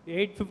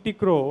 850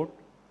 crore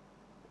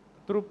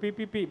through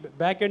PPP,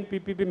 back-end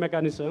PPP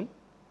mechanism,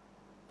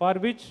 for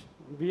which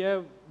we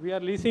are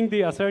leasing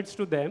the assets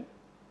to them,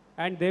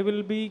 and they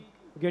will be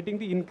getting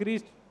the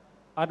increased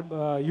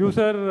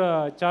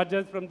user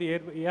charges from the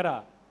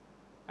era.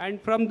 And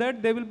from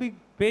that, they will be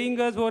paying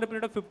us over a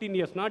period of 15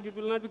 years. It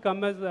will not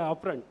come as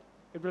upfront.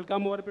 It will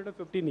come over a period of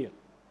 15 years.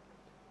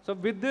 So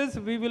with this,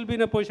 we will be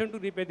in a position to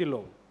repay the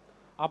loan.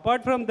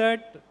 Apart from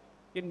that,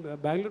 in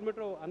Bangalore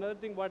Metro, another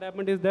thing what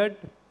happened is that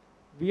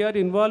we are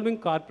involving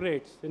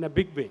corporates in a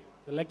big way,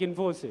 like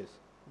Infosys,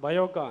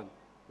 Biocon,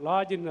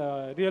 large in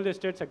real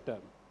estate sector.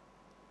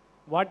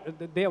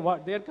 They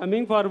are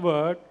coming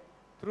forward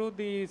through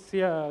the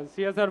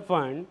CSR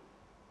fund,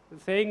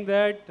 saying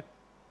that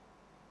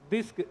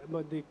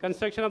the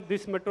construction of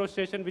this metro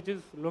station, which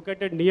is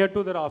located near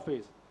to their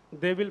office,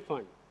 they will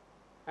fund.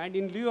 And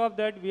in lieu of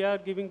that, we are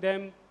giving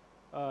them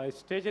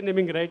station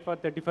naming right for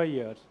 35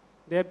 years.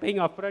 They are paying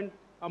upfront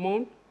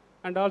amount,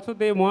 and also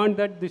they want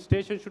that the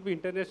station should be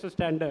international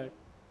standard.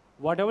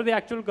 Whatever the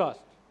actual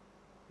cost,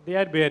 they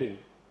are bearing.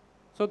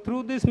 So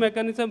through this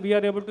mechanism, we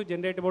are able to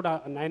generate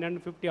about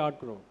 950 odd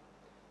crore.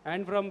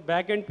 And from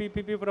back-end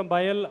PPP from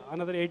BIAL,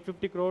 another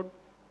 850 crore,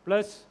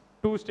 plus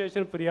 2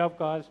 stations free of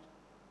cost.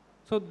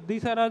 So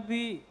these are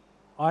the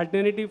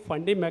alternative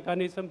funding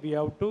mechanisms we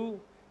have to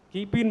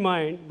keep in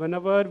mind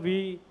whenever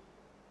we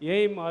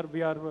aim or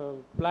we are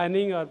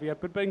planning or we are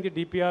preparing the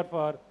DPR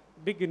for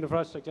big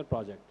infrastructure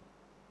project.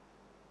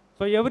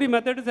 So every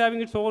method is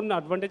having its own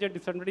advantage and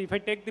disadvantage. If I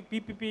take the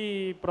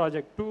PPP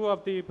project, 2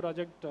 of the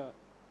project,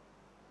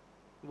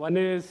 one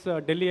is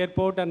Delhi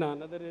Airport and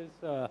another is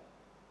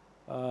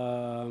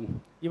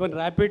even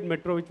Rapid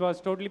Metro, which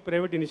was totally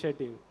private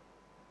initiative.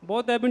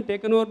 Both have been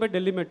taken over by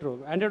Delhi Metro.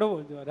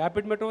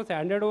 Rapid Metro was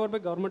handed over by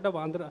government of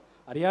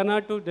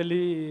Haryana to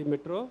Delhi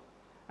Metro,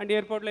 and the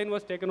airport line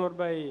was taken over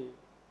by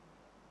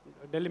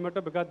Delhi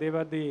Metro because they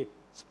were the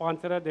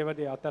sponsor, they were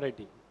the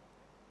authority.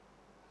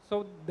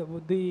 So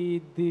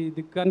the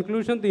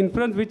conclusion, the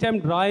inference which I'm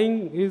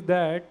drawing is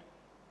that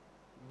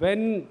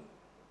when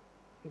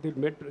the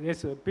metro,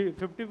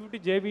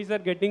 50-50 JVs are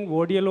getting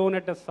ODA loan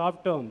at a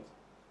soft terms,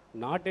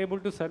 not able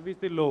to service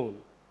the loan,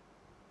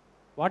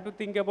 what to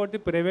think about the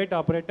private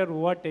operator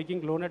who are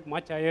taking loan at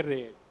much higher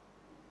rate?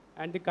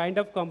 And the kind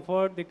of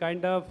comfort, the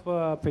kind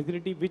of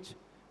facility which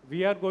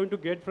we are going to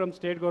get from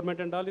state government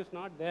and all is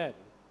not there.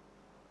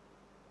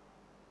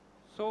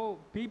 So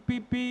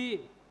PPP,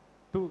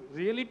 to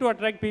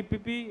attract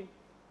PPP,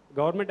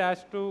 government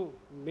has to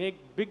make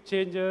big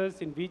changes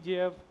in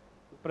VGF.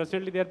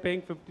 Presently they are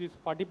paying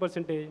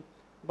 40%,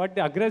 but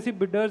the aggressive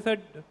bidders are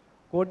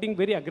quoting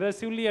very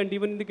aggressively, and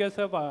even in the case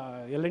of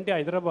L&T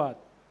Hyderabad,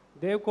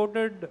 they have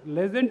quoted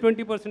less than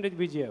 20%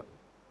 VGF,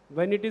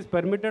 when it is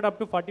permitted up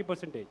to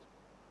 40%.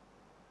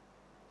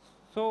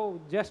 So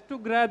just to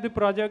grab the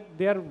project,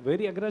 they are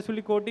very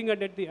aggressively quoting,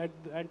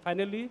 and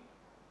finally,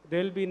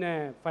 they will be in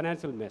a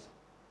financial mess.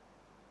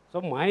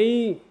 So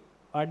my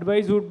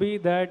advice would be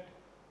that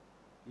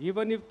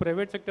even if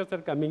private sectors are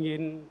coming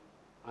in,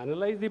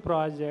 analyze the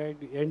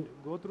project and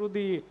go through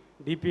the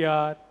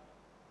DPR,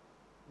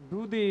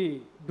 do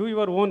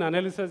your own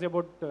analysis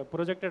about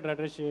projected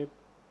ridership,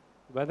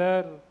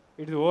 whether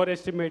it is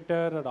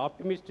overestimated or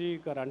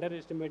optimistic or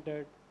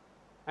underestimated.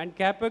 And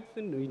CapEx,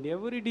 in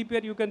every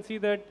DPR you can see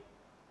that,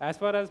 as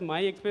far as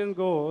my experience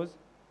goes,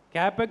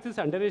 CapEx is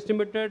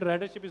underestimated,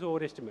 ridership is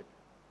overestimated.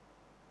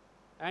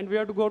 And we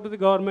have to go to the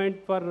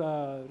government for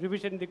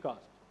revision the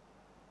cost.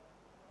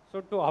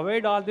 So to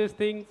avoid all these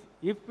things,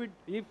 if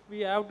we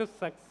have to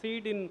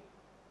succeed in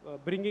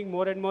bringing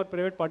more and more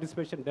private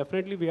participation,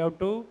 definitely we have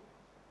to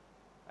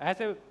as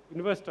an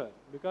investor,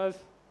 because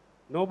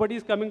nobody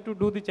is coming to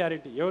do the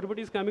charity.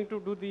 Everybody is coming to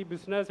do the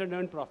business and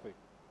earn profit.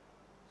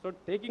 So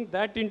taking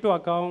that into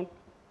account,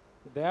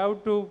 they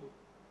have to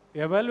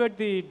evaluate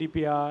the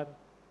DPR,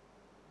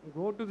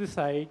 go to the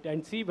site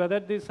and see whether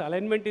this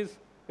alignment is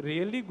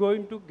really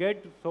going to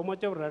get so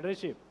much of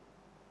ridership.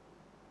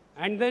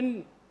 And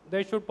then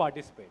they should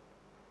participate.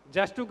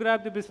 Just to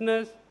grab the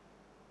business,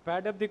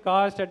 pad up the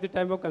cost at the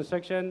time of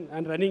construction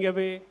and running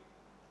away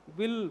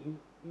will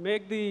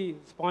make the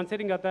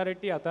sponsoring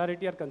authority or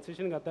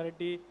concessioning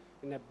authority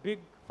in a big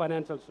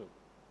financial soup.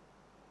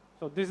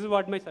 So this is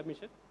what my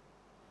submission.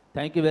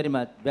 Thank you very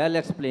much. Well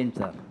explained,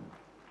 sir.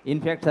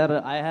 In fact,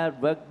 sir, I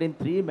have worked in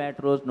 3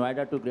 metros,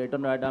 Noida to Greater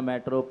Noida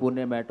Metro,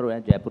 Pune Metro,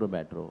 and Jaipur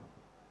Metro.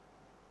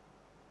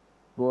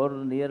 For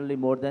nearly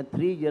more than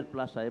 3 years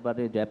plus, I was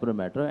in Jaipur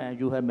Metro, and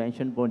you have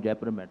mentioned about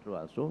Jaipur Metro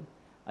also.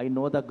 I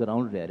know the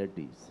ground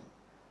realities.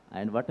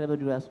 And whatever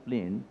you have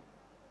explained,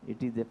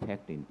 it is a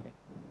fact, in fact.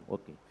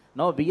 Okay.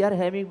 Now, we are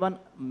having one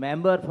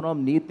member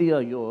from NITI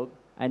Aayog,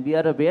 and we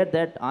are aware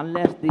that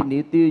unless the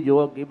NITI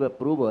Aayog give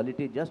approval, it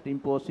is just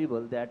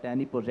impossible that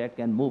any project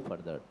can move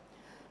further.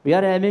 We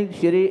are having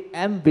Shri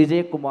M.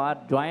 Vijay Kumar,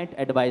 Joint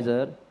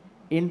Advisor,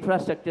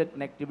 Infrastructure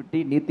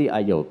Connectivity, NITI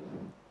Aayog.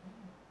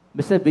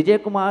 Mr.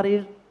 Vijay Kumar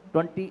is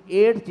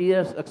 28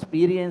 years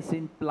experience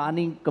in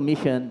planning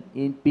commission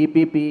in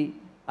PPP,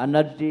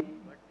 energy,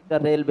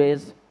 vertical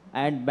railways,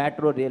 and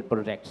metro rail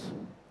projects.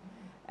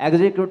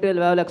 Executive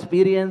level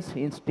experience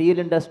in steel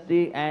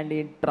industry and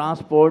in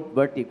transport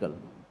vertical.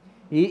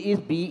 He is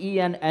BE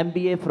and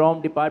MBA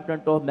from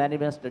Department of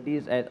Management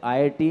Studies at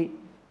IIT,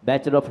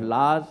 Bachelor of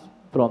Laws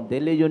from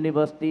Delhi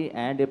University,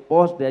 and a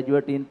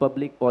postgraduate in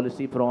Public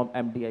Policy from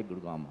MDI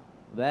Gurgaon.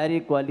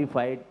 Very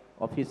qualified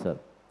officer.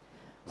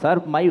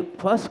 Sir, my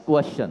first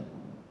question,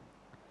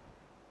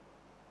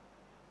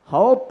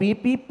 how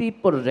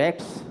PPP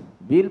projects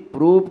will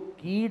prove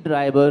key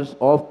drivers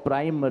of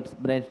Prime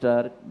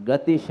Minister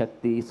Gati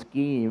Shakti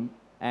scheme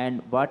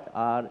and what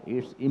are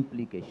its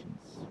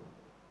implications?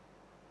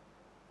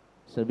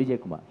 Sir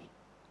Vijay Kumar.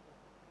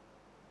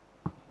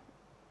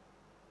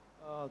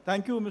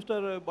 Thank you,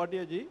 Mr.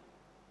 Bhatia ji.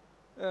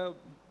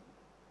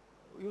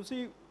 You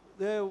see,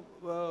 they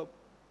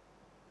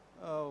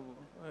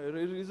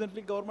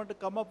recently government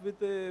come up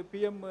with a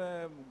PM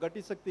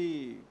Gati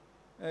Shakti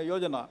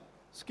Yojana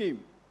scheme.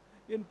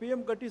 In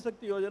PM Gati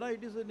Shakti Yojana,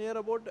 it is near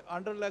about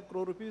 100 lakh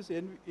crore rupees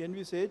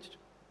envisaged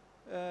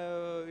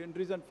in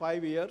recent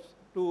 5 years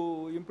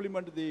to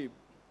implement the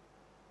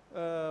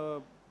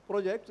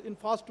projects in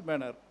fast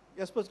manner,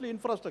 especially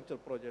infrastructure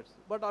projects.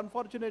 But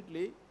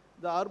unfortunately,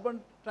 the urban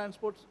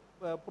transport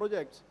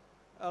projects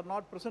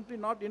are presently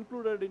not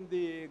included in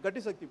the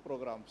Gati Shakti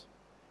programs.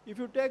 If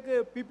you take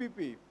a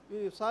PPP,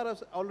 Sir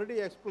has already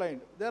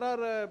explained, there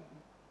are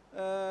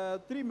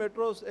 3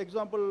 metros,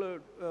 example,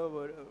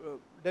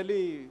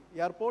 Delhi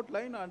Airport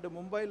line and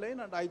Mumbai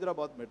line and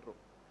Hyderabad Metro.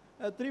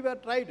 3 were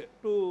tried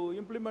to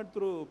implement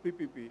through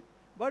PPP.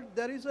 But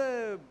there is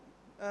a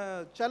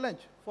challenge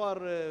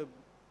for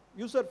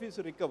user fees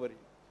recovery.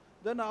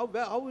 Then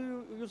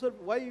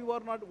why you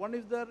are not, one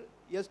is their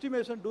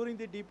estimation during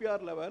the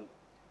DPR level,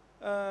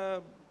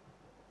 how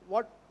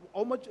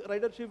much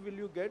ridership will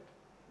you get,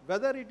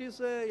 whether it is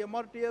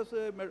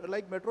MRTS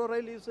like Metro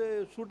Rail is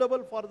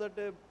suitable for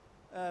that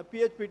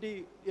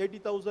PHPT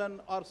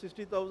 80,000 or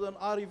 60,000,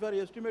 or if you are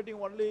estimating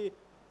only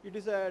it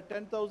is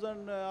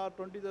 10,000 or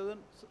 20,000.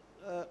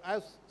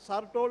 As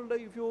Sir told,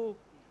 if you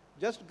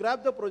just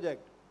grab the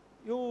project,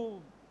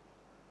 you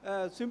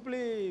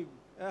simply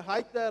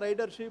hike the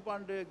ridership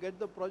and get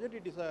the project,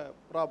 it is a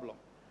problem.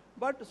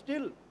 But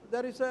still,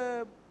 there is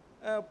a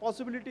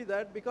possibility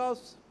that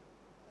because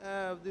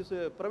these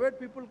private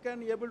people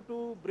can able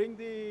to bring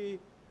the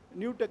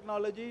new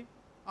technology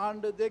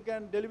and they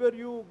can deliver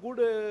you good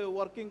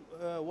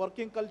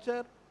working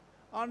culture,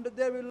 and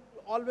they will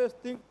always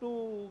think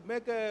to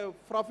make a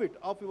profit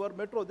of your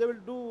metro. They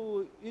will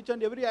do each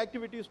and every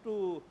activities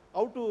to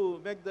how to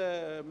make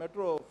the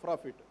metro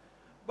profit.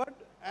 But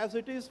as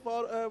it is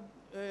for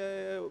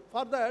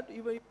that,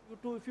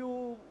 if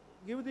you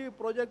give the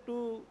project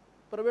to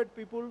private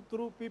people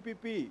through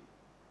PPP,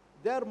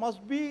 there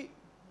must be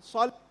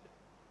solid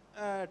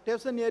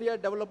station area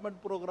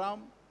development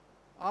program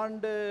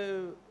and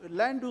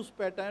land use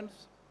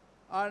patterns,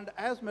 and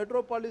as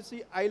metro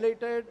policy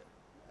highlighted,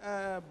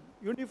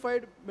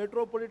 unified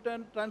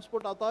metropolitan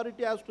transport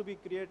authority has to be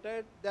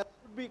created. There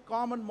should be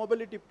common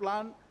mobility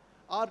plan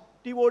or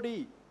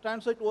TOD,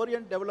 transit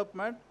orient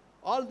development.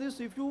 All this,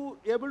 if you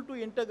able to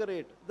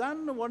integrate,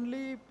 then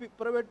only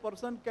private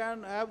person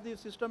can have the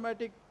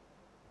systematic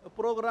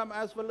program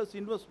as well as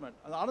investment.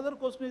 Another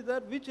question is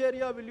that which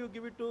area will you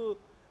give it to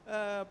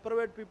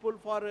private people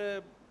for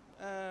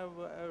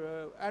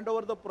hand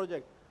over the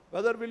project?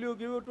 Whether will you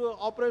give it to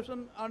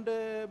operation and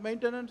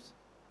maintenance,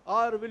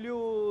 or will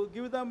you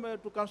give them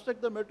to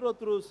construct the metro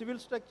through civil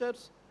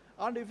structures?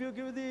 And if you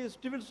give the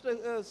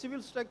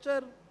civil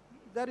structure,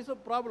 there is a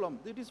problem.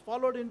 It is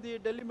followed in the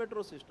Delhi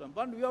metro system.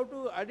 But we have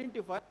to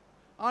identify,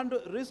 and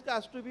risk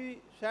has to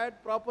be shared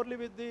properly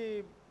with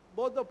the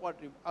both the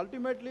parties.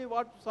 Ultimately,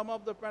 what some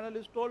of the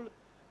panelists told,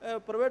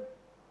 private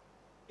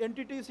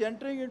entities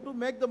entering in to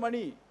make the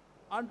money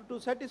and to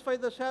satisfy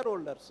the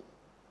shareholders.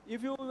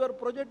 If your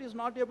project is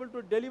not able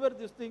to deliver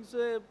these things,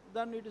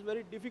 then it is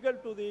very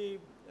difficult to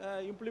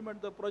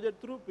implement the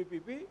project through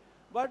PPP.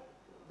 But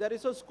there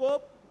is a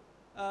scope,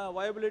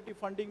 viability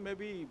funding may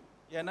be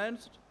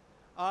enhanced,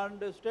 and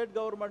the state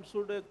government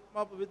should come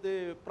up with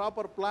a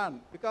proper plan,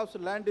 because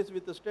land is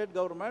with the state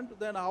government.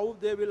 Then how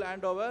they will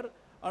hand over,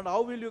 and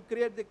how will you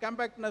create the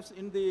compactness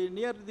in the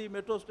near the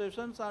metro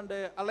stations and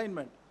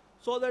alignment,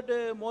 so that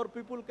more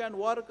people can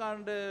work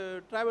and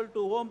travel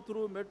to home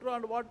through metro,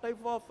 and what type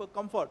of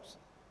comforts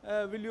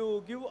will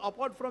you give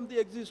apart from the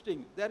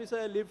existing. There is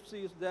a lift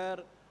is there,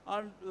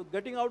 and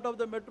getting out of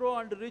the metro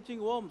and reaching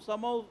home,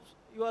 somehow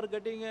you are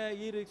getting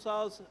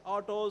e-rickshaws,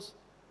 autos,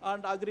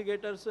 and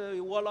aggregators,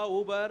 Ola,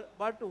 Uber,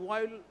 but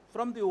while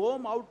from the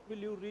home out will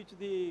you reach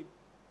the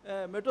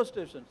metro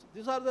stations.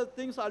 These are the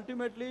things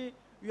ultimately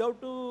you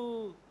have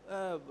to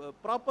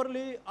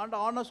properly and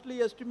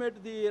honestly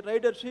estimate the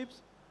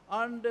riderships,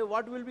 and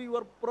what will be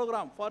your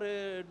program for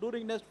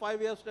during next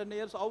 5 years, 10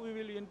 years, how we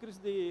will increase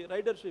the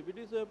ridership. It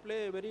is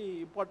play a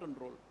very important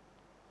role.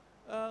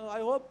 I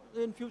hope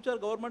in future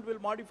government will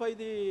modify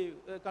the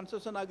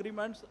concession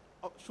agreements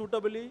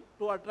suitably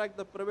to attract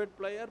the private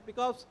player,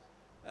 because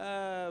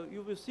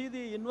you will see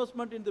the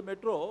investment in the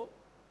metro,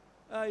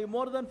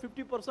 more than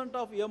 50%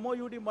 of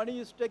MOUD money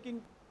is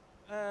taken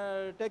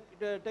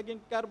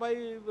care by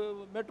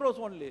metros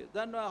only.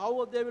 Then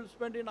how they will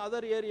spend in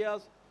other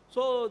areas.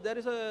 So there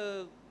is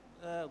a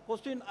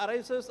question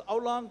arises, how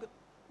long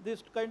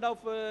this kind of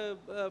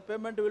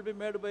payment will be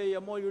made by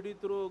MOUD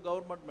through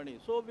government money.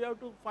 So we have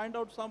to find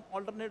out some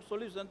alternate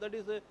solution that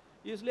is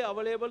easily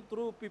available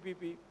through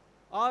PPP.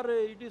 Or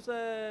it is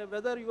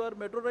whether your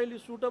metro rail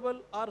is suitable,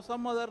 or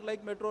some other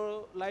like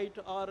metro light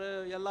or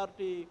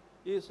LRT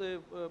is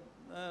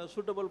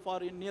suitable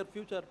for in near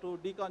future to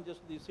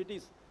decongest the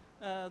cities.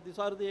 These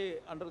are the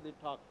under the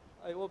talk.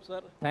 I hope,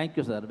 sir. Thank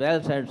you, sir.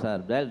 Well said,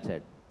 sir. Well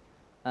said.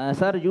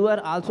 Sir, you are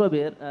also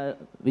aware,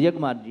 Vijay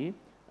Kumar ji,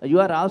 you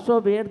are also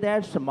aware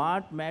that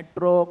Smart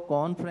Metro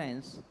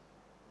Conference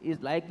is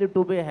likely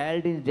to be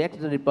held in Czech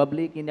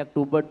Republic in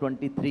October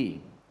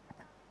 23.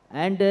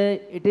 And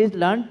it is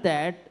learned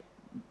that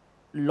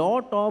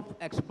lot of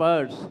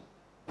experts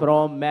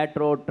from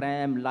metro,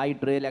 tram,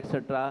 light rail,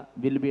 etc.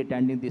 will be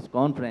attending this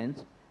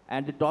conference.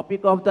 And the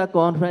topic of the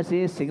conference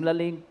is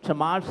signaling,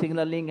 smart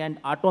signaling and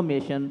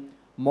automation,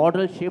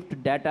 model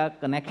shift data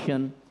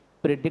connection,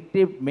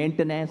 predictive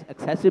maintenance,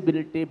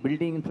 accessibility,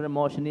 building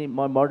information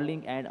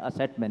modeling, and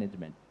asset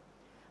management.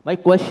 My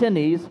question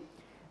is,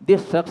 the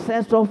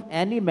success of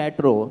any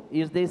metro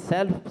is the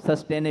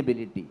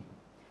self-sustainability.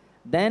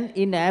 Then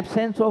in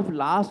absence of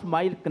last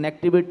mile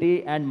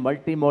connectivity and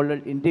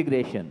multimodal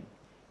integration,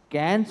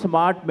 can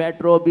smart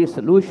metro be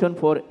solution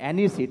for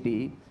any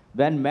city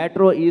when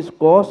metro is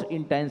cost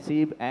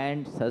intensive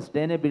and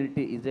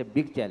sustainability is a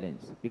big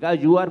challenge? Because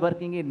you are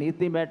working in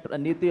NITI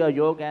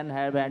Aayog and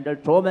have handled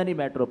so many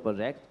metro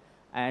projects,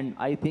 and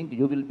I think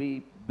you will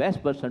be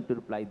best person to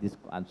reply this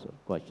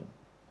question.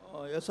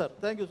 Yes, sir.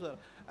 Thank you, sir.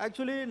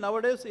 Actually,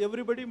 nowadays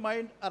everybody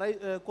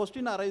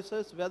question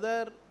arises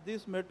whether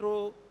this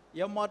metro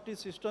MRT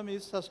system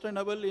is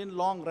sustainable in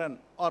long run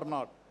or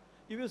not.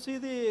 If you see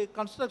the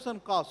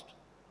construction cost,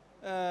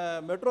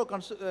 metro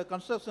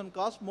construction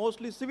cost,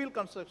 mostly civil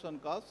construction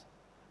costs,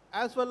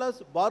 as well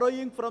as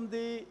borrowing from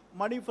the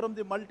money from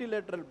the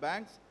multilateral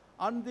banks,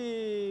 and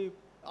the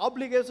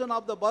obligation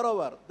of the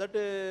borrower, that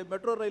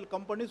metro rail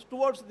companies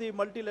towards the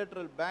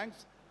multilateral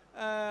banks,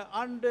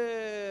 and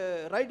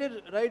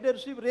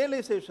ridership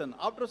realization.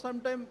 After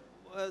some time,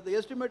 the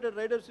estimated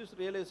ridership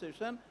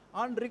realization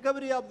and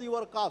recovery of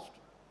your cost.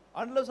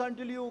 Unless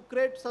until you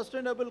create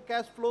sustainable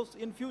cash flows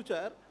in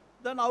future,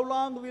 then how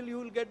long will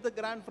you get the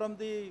grant from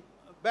the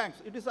banks?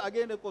 It is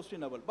again a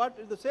questionable. But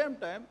at the same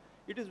time,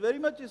 it is very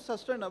much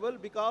sustainable,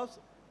 because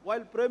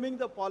while framing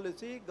the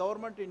policy,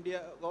 government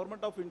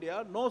of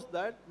India knows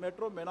that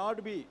metro may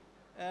not be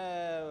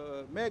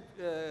make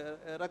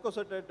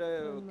requisite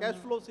cash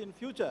flows in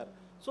future.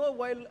 So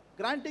while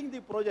granting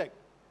the project,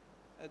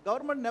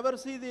 government never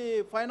see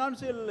the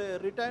financial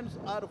returns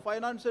or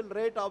financial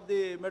rate of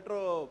the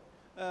metro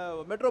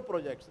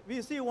projects.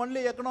 We see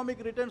only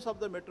economic returns of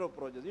the metro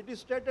projects. It is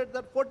stated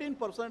that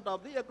 14%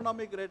 of the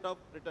economic rate of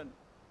return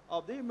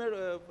of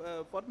the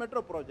for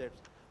metro projects.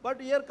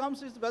 But here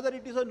comes is whether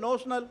it is a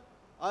notional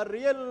or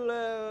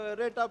real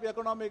rate of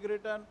economic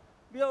return.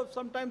 We have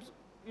sometimes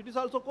it is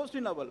also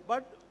questionable.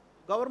 But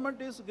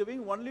government is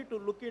giving only to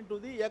look into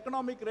the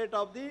economic rate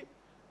of the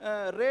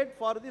rate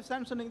for the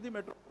sanctioning the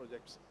metro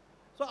projects.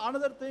 So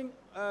another thing,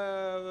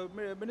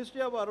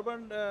 Ministry of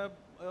Urban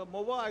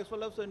MOVA as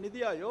well as NITI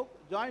Aayog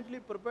jointly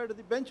prepared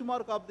the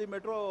benchmark of the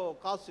metro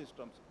cost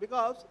systems,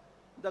 because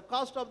the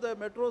cost of the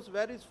metros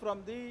varies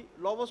from the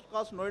lowest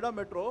cost Noida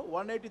Metro,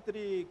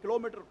 183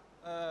 crore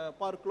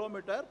per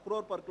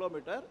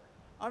kilometer,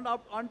 and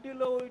up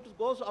until it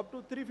goes up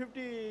to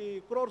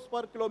 350 crores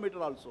per kilometer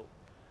also.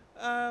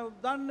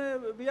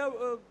 we have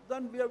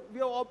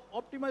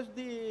optimized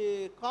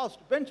the cost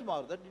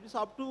benchmark, that it is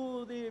up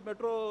to the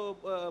metro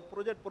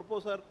project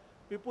proposer,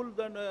 people,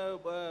 then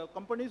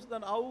companies,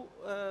 then how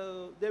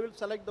they will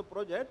select the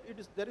project.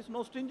 There is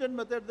no stringent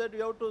method that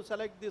you have to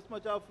select this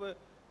much of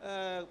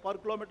per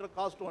kilometer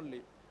cost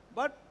only.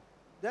 But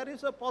there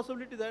is a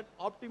possibility that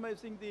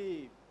optimizing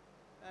the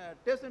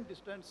station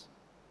distance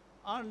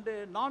and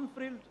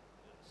non-filled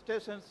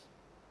stations,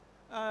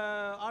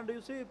 and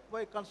you see,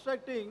 by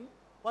constructing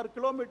per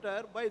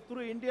kilometer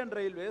through Indian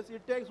Railways,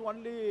 it takes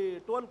only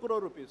 12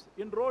 crore rupees.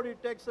 In road,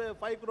 it takes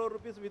 5 crore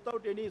rupees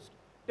without any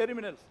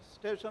terminal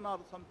station or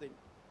something.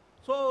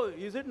 So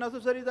is it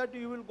necessary that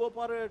you will go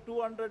for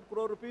 200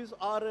 crore rupees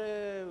or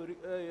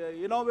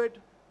innovate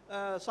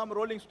some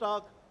rolling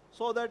stock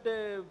so that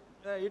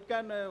it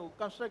can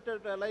construct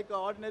it like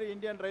ordinary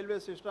Indian railway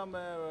system,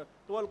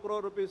 12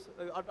 crore rupees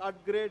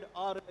upgrade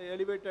or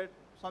elevated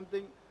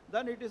something,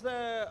 then it is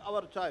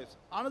our choice.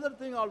 Another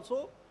thing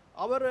also,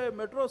 our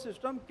metro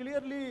system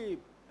clearly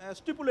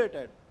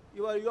stipulated,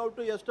 you have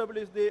to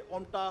establish the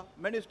OMTA.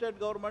 Many state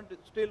government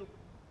still,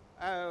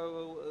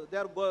 they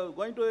are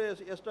going to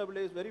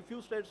establish, very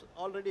few states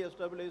already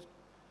established.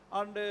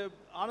 And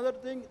another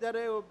thing, there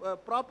is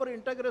proper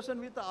integration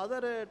with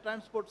other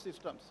transport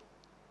systems.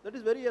 That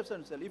is very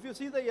essential. If you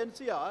see the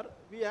NCR,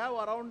 we have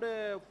around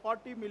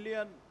 40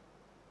 million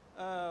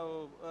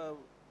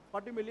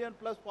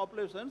plus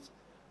populations,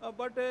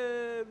 but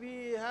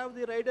we have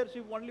the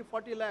ridership only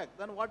 40 lakh.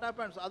 Then what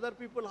happens? Other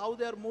people, how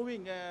they are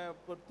moving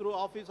through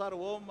office or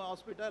home,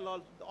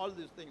 hospital, all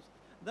these things.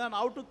 Then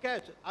how to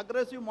catch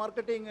aggressive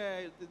marketing,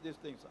 these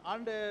things,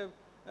 and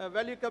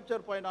value capture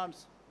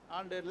finance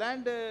and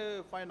land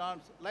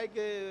finance, like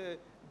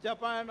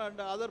Japan and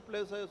other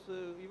places,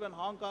 even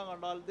Hong Kong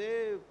and all,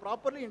 they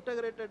properly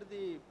integrated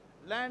the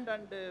land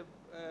and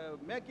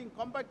making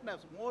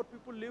compactness. More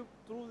people live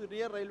through the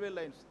rear railway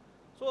lines.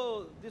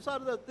 So these are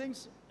the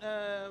things,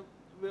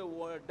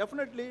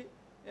 definitely,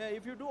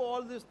 if you do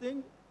all these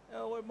things,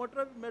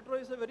 metro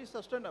is a very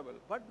sustainable.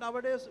 But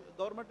nowadays,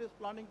 government is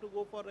planning to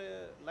go for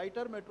a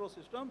lighter metro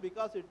system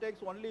because it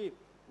takes only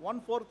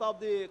 1/4 of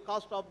the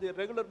cost of the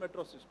regular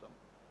metro system.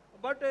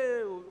 But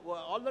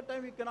all the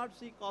time we cannot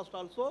see cost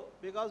also,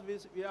 because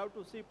we have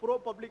to see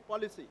pro-public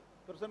policy.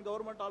 Present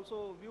government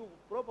also view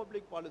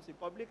pro-public policy.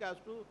 Public has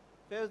to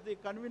face the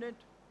convenient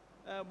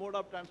mode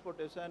of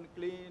transportation,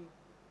 clean,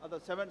 the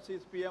 7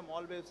 C's PM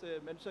always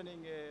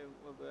mentioning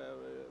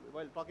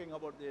while talking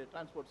about the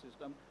transport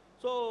system.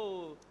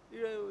 So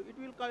it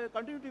will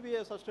continue to be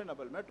a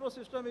sustainable. Metro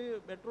system,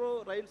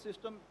 metro rail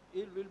system,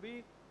 it will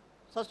be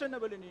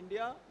sustainable in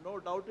India, no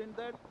doubt in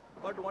that.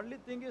 But only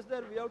thing is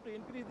that we have to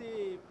increase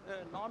the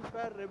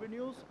non-fare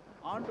revenues,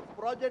 and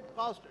project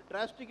cost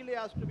drastically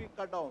has to be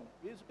cut down.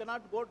 We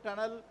cannot go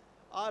tunnel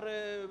or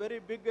very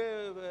big,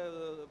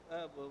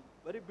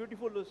 very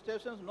beautiful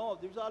stations. No,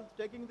 these are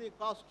taking the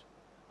cost.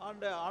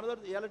 And another,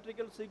 the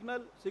electrical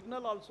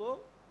signal also,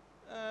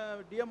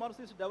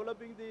 DMRC is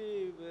developing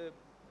the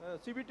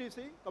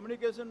CBTC,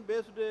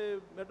 communication-based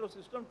metro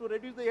system, to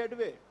reduce the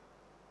headway.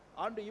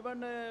 And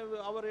even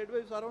our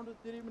headway is around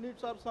 3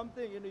 minutes or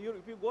something.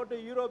 If you go to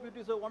Europe, it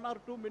is 1 or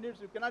 2 minutes.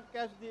 You cannot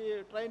catch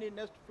the train in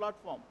next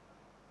platform.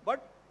 But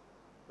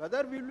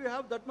whether will we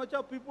have that much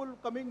of people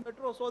coming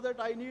metro so that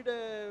I need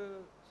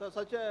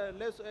such a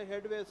less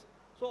headways?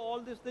 So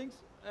all these things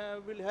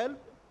will help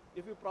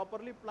if you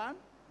properly plan.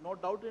 No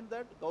doubt in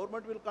that.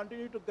 Government will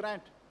continue to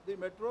grant the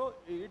metro.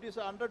 It is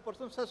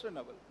 100%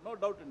 sustainable. No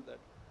doubt in that.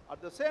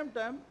 At the same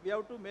time, we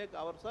have to make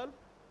ourselves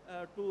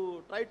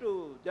to try to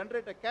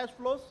generate a cash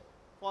flows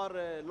for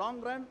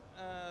long run,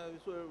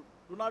 so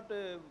do not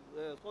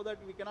so that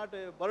we cannot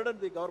burden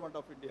the government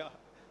of India,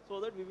 so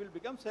that we will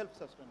become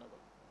self-sustainable.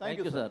 Thank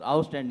you, sir.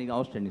 Outstanding,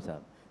 outstanding, sir.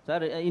 Sir,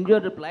 in your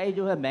reply,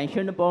 you have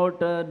mentioned about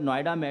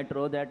Noida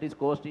Metro, that its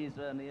cost is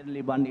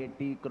nearly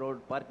 180 crore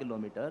per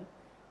kilometer.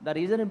 The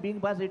reason being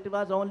was it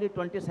was only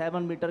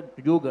 27 meter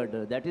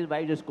Jugal. That is why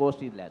its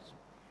cost is less.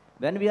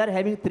 When we are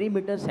having 3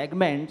 meter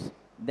segments,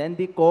 then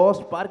the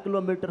cost per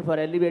kilometer for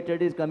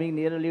elevated is coming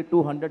nearly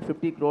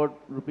 250 crore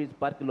rupees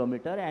per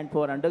kilometer, and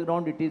for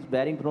underground it is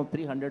varying from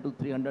 300 to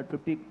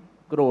 350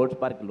 crores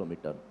per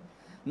kilometer.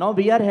 Now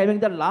we are having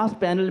the last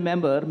panel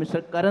member,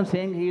 Mr. Karan,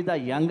 saying he is the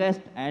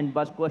youngest, and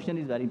but question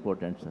is very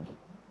important, sir.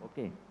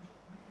 Okay.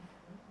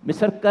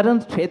 Mr.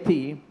 Karan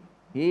Sethi,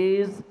 he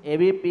is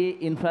AVP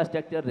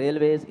Infrastructure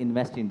Railways in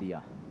West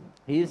India.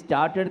 He is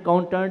chartered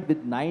accountant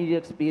with 9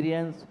 years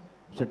experience,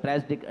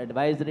 strategic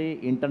advisory,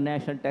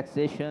 international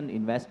taxation,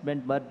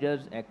 investment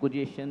mergers,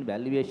 acquisition,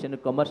 valuation,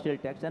 commercial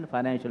tax, and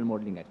financial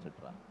modeling,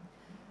 etc.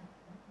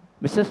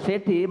 Mr.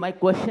 Sethi, my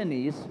question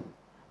is,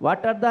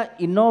 what are the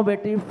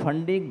innovative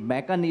funding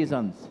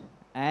mechanisms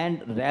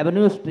and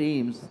revenue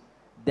streams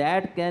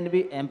that can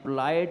be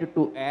employed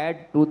to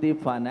add to the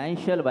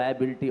financial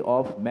viability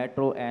of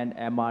metro and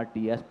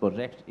MRTS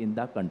projects in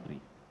the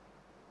country?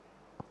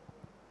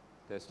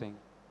 Testing.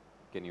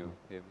 Can you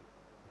hear me?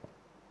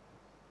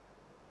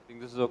 I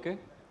think this is okay.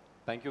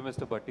 Thank you,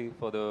 Mr. Bhatti,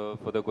 for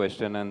the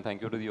question, and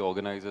thank you to the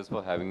organizers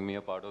for having me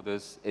a part of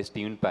this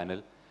esteemed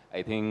panel.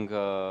 I think,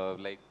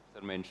 like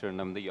sir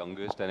mentioned, I'm the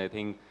youngest, and I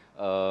think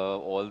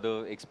all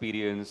the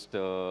experienced,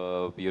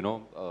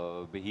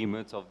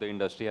 behemoths of the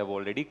industry have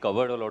already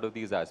covered a lot of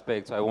these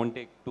aspects. So I won't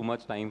take too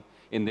much time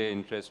in the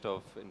interest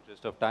of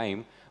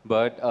time.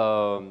 But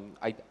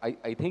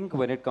I think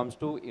when it comes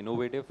to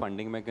innovative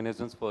funding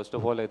mechanisms, first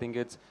of all, I think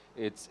it's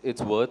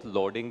worth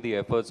lauding the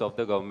efforts of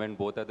the government,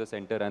 both at the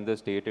center and the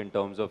state, in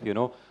terms of,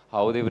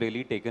 how they've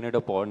really taken it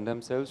upon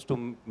themselves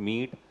to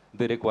meet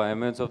the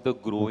requirements of the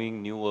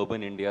growing new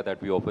urban India that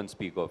we often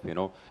speak of.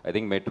 I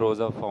think metros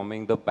are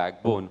forming the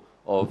backbone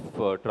of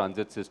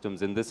transit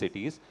systems in the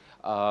cities.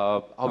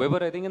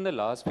 However, I think in the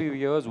last few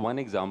years, one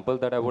example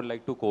that I would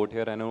like to quote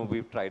here, I know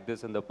we've tried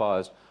this in the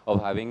past,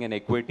 of having an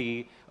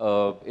equity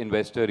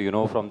investor,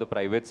 from the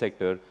private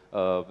sector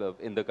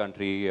in the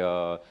country.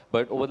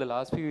 But over the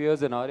last few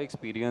years, in our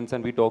experience,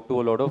 and we talked to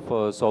a lot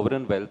of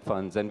sovereign wealth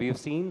funds, and we've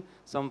seen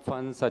some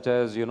funds such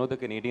as, the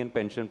Canadian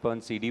Pension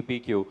Fund,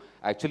 CDPQ,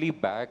 actually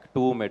back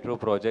to metro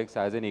projects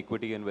as an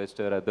equity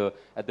investor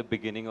at the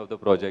beginning of the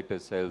project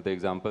itself. The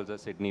examples are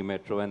Sydney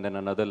Metro and then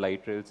another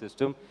light rail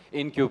system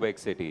in Quebec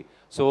City.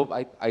 So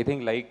I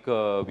think, like,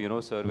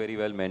 sir very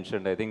well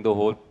mentioned, I think the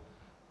whole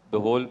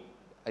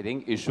I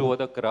think issue or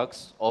the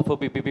crux of a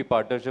PPP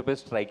partnership is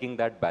striking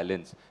that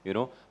balance,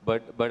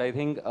 But I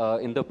think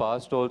in the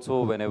past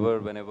also, whenever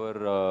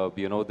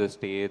the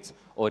states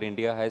or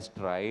India has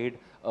tried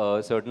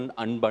certain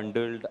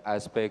unbundled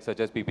aspects such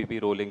as PPP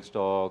rolling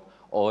stock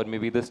or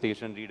maybe the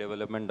station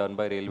redevelopment done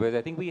by railways,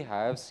 I think we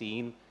have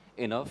seen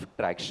enough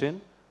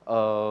traction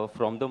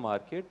from the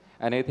market.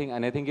 And I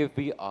think if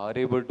we are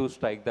able to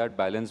strike that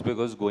balance,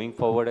 because going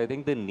forward, I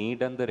think the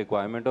need and the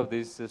requirement of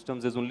these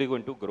systems is only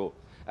going to grow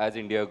as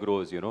India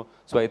grows,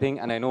 So I think,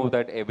 and I know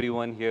that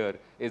everyone here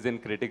is in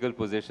critical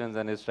positions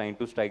and is trying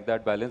to strike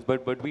that balance,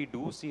 but we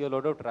do see a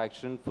lot of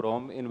traction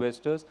from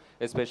investors,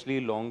 especially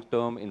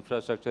long-term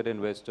infrastructure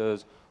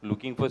investors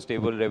looking for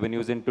stable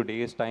revenues in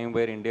today's time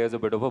where India is a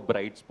bit of a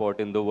bright spot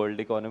in the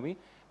world economy.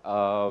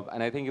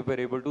 And I think if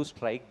we're able to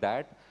strike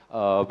that,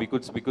 we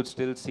could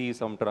still see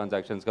some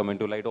transactions come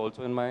into light.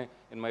 Also, in my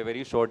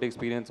very short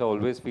experience, I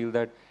always feel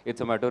that it's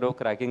a matter of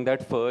cracking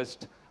that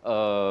first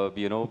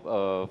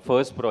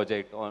first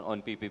project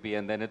on PPP,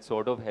 and then it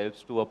sort of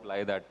helps to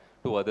apply that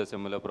to other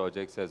similar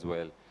projects as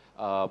well.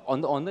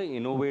 On the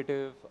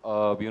innovative,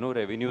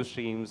 revenue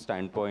stream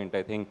standpoint,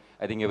 I think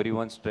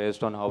everyone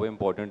stressed on how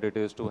important it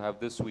is to have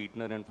this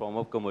sweetener in form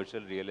of commercial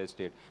real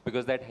estate,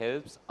 because that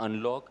helps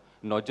unlock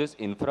not just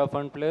infra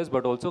fund players,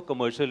 but also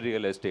commercial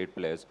real estate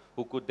players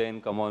who could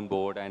then come on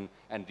board and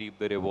reap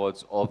the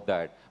rewards of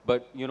that.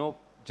 But,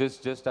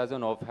 just as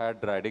an offhand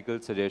radical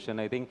suggestion,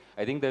 I think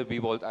that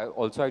we've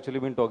also actually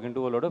been talking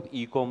to a lot of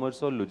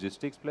e-commerce or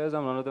logistics players,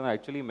 and one of them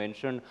actually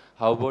mentioned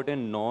how about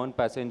in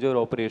non-passenger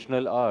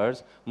operational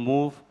hours,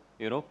 move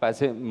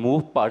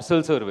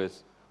parcel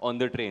service on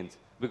the trains,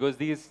 because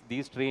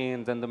these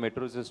trains and the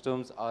metro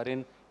systems are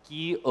in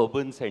key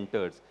urban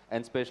centers,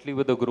 and especially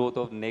with the growth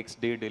of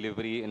next day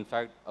delivery, in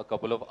fact, a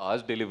couple of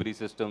hours delivery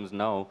systems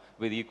now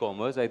with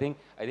e-commerce, I think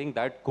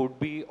that could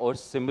be, or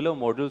similar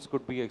models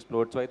could be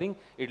explored. So I think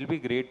it'll be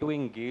great to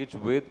engage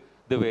with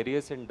the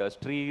various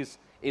industries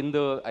in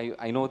the,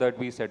 I know that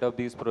we set up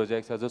these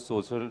projects as a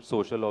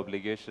social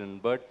obligation,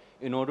 but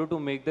in order to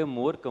make them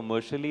more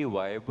commercially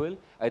viable,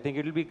 I think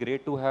it'll be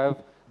great to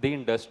have the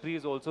industry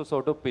is also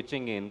sort of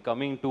pitching in,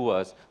 coming to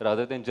us,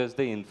 rather than just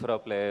the infra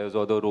players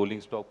or the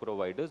rolling stock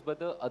providers, but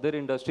the other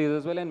industries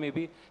as well, and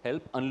maybe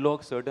help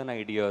unlock certain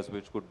ideas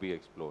which could be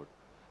explored.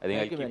 I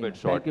think I'll keep it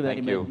short. Thank you very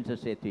much, Mr.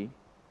 Sethi.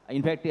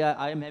 In fact,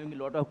 I am having a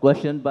lot of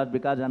questions, but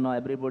because I know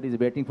everybody is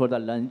waiting for the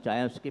lunch, I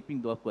am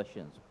skipping those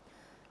questions.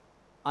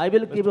 I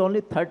will give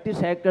only 30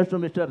 seconds to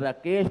Mr.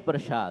 Rakesh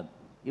Prasad,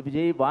 if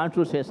he wants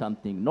to say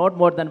something, not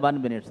more than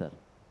 1 minute, sir.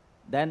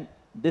 Then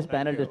this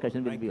panel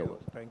discussion will be over.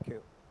 Thank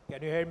you.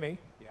 Can you hear me?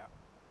 Yeah.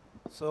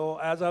 So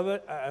as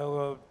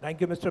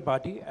thank you, Mr.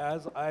 Bhatti.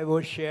 As I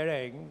was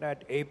sharing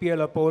that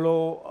APL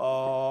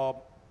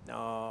Apollo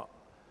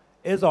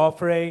is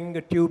offering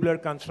tubular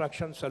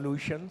construction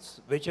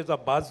solutions, which is a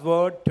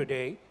buzzword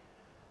today,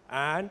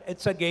 and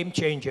it's a game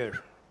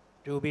changer.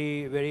 To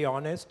be very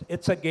honest,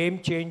 it's a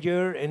game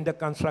changer in the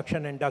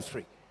construction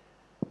industry.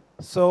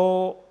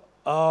 So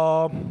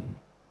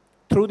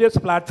through this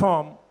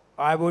platform,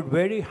 I would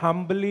very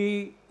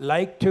humbly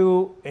like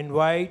to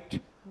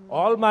invite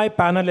all my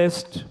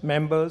panelist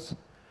members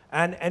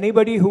and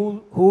anybody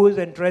who is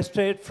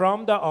interested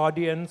from the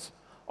audience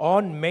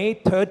on May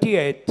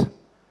 30th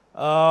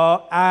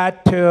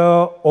at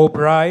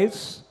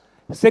O'Brien's,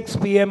 6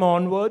 p.m.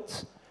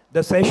 onwards.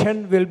 The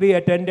session will be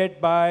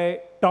attended by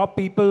top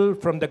people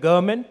from the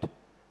government,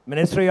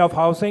 Ministry of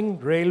Housing,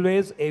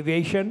 Railways,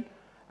 Aviation,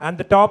 and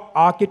the top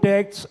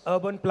architects,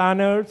 urban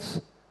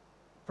planners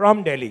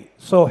from Delhi.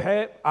 So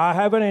I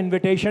have an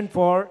invitation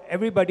for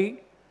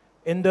everybody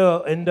in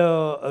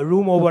the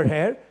room over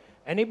here.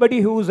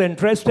 Anybody who's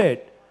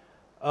interested,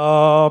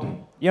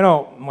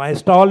 my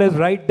stall is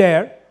right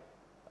there.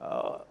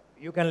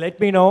 you can let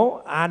me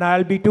know, and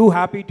I'll be too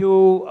happy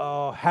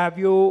to have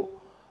you,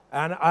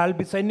 and I'll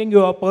be sending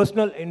you a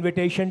personal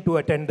invitation to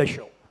attend the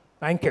show.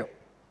 Thank you.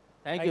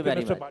 Thank you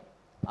very Mr. much. Bhatti.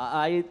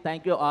 I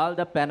thank you all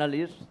the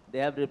panelists. They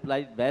have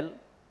replied well.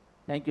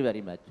 Thank you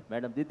very much.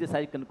 Madam, with this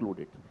I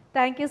concluded.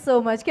 Thank you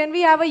so much. Can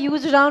we have a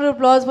huge round of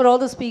applause for all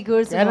the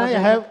speakers? Can I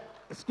have,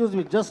 excuse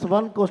me, just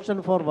one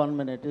question for 1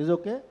 minute, is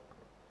okay?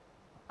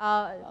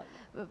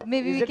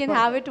 Maybe Is we it can for-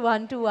 have it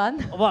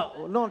one-to-one.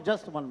 Well, no,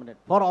 just 1 minute.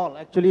 For all,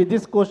 actually,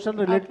 this question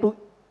relates to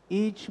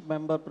each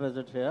member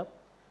present here.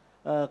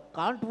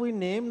 Can't we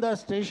name the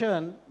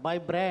station by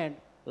brand,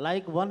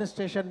 like one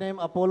station name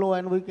Apollo,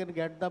 and we can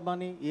get the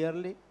money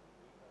yearly?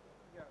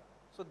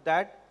 So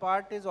that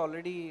part is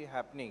already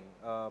happening,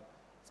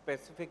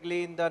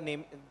 specifically in the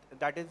name,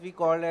 that is we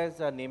call as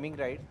naming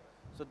rights.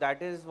 So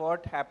that is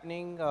what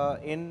happening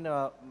in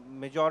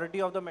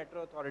majority of the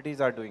metro authorities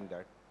are doing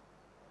that.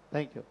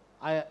 Thank you.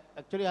 I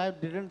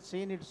didn't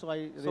seen it, so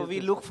I. So raised we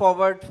this. look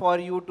forward for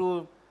you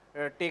to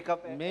take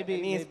up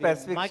any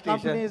specific My station.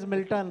 company is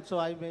Milton, so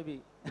I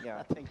maybe.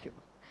 Yeah. Thank you.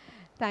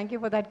 Thank you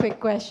for that quick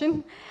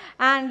question.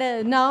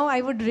 And now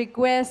I would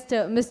request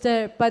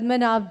Mr.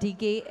 Padmanabh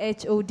DK,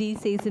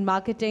 HOD, Sales and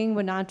Marketing,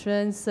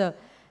 Monatrans,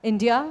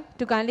 India,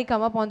 to kindly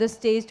come up on the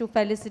stage to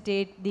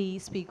felicitate the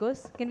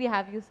speakers. Can we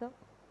have you, sir?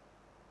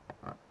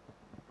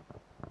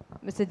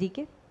 Mr.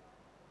 DK?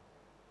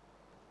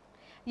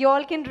 You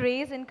all can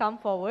raise and come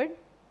forward.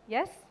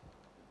 Yes?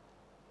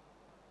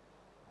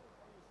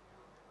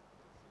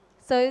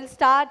 So we'll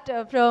start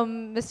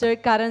from Mr.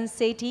 Karan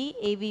Sethi,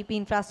 AVP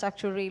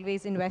Infrastructure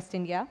Railways in West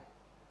India.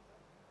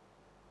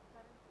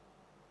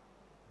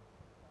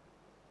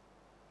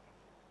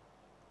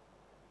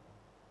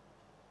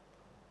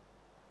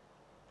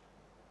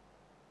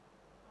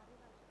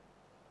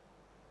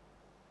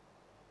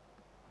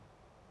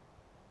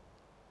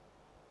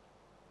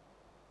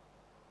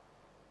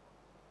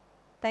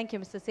 Thank you,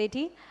 Mr.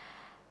 Sethi.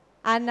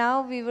 And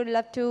now we would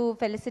love to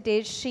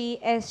felicitate Shri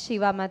S.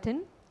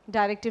 Sivamathan,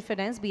 Director of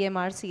Finance,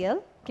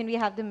 BMRCL. Can we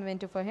have the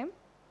memento for him?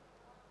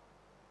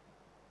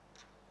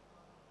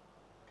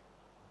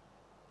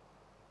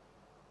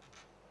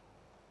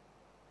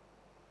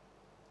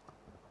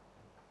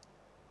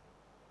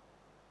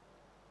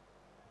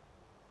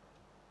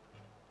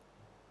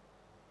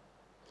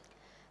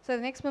 So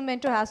the next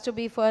memento has to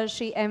be for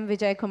Shri M.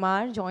 Vijaya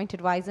Kumar, Joint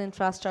Advisor,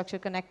 Infrastructure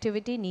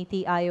Connectivity,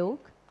 NITI Aayog.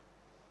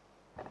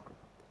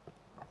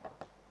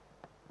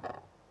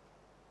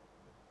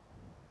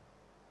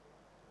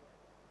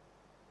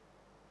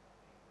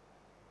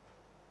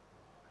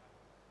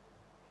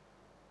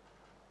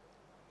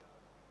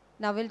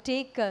 Now we'll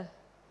take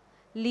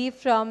leave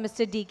from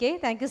Mr. DK.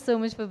 Thank you so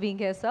much for being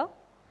here, sir.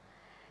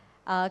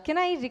 Can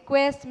I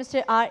request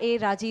Mr. R.A.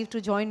 Rajiv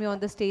to join me on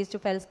the stage to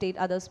felicitate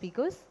other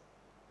speakers?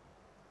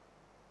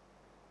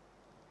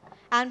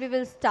 And we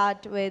will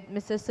start with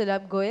Mr.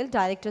 Sulabh Goel,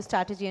 Director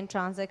Strategy and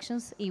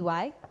Transactions,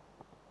 EY.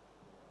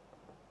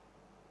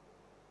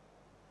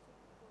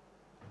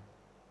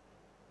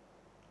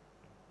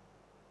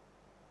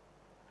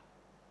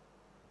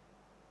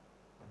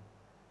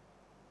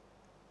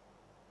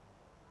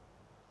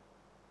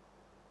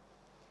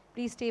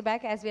 Please stay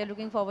back as we are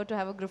looking forward to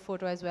have a group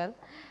photo as well.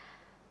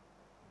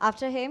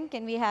 After him,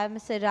 can we have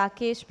Mr.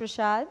 Rakesh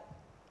Prasad,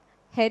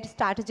 Head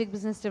Strategic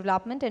Business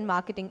Development and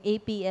Marketing,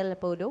 APL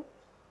Apollo.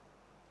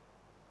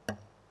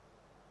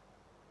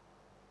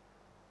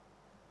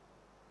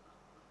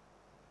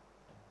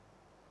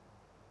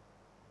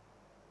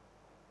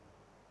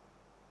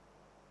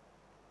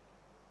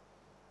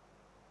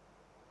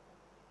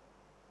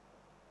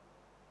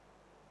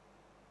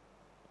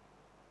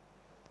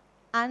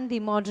 And the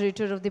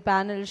moderator of the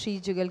panel, Shri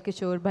Jugal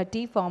Kishore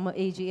Bhatti, former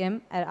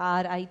AGM at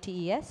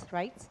RITES,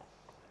 RITES.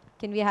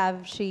 Can we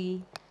have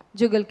Shri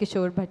Jugal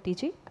Kishore Bhatti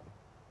ji?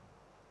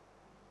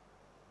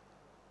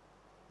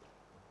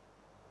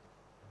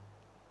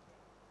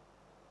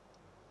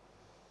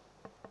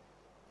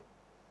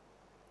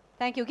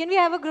 Thank you. Can we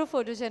have a group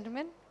photo,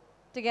 gentlemen,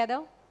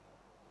 together?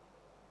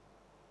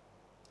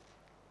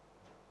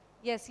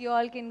 Yes, you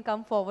all can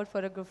come forward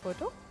for a group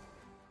photo.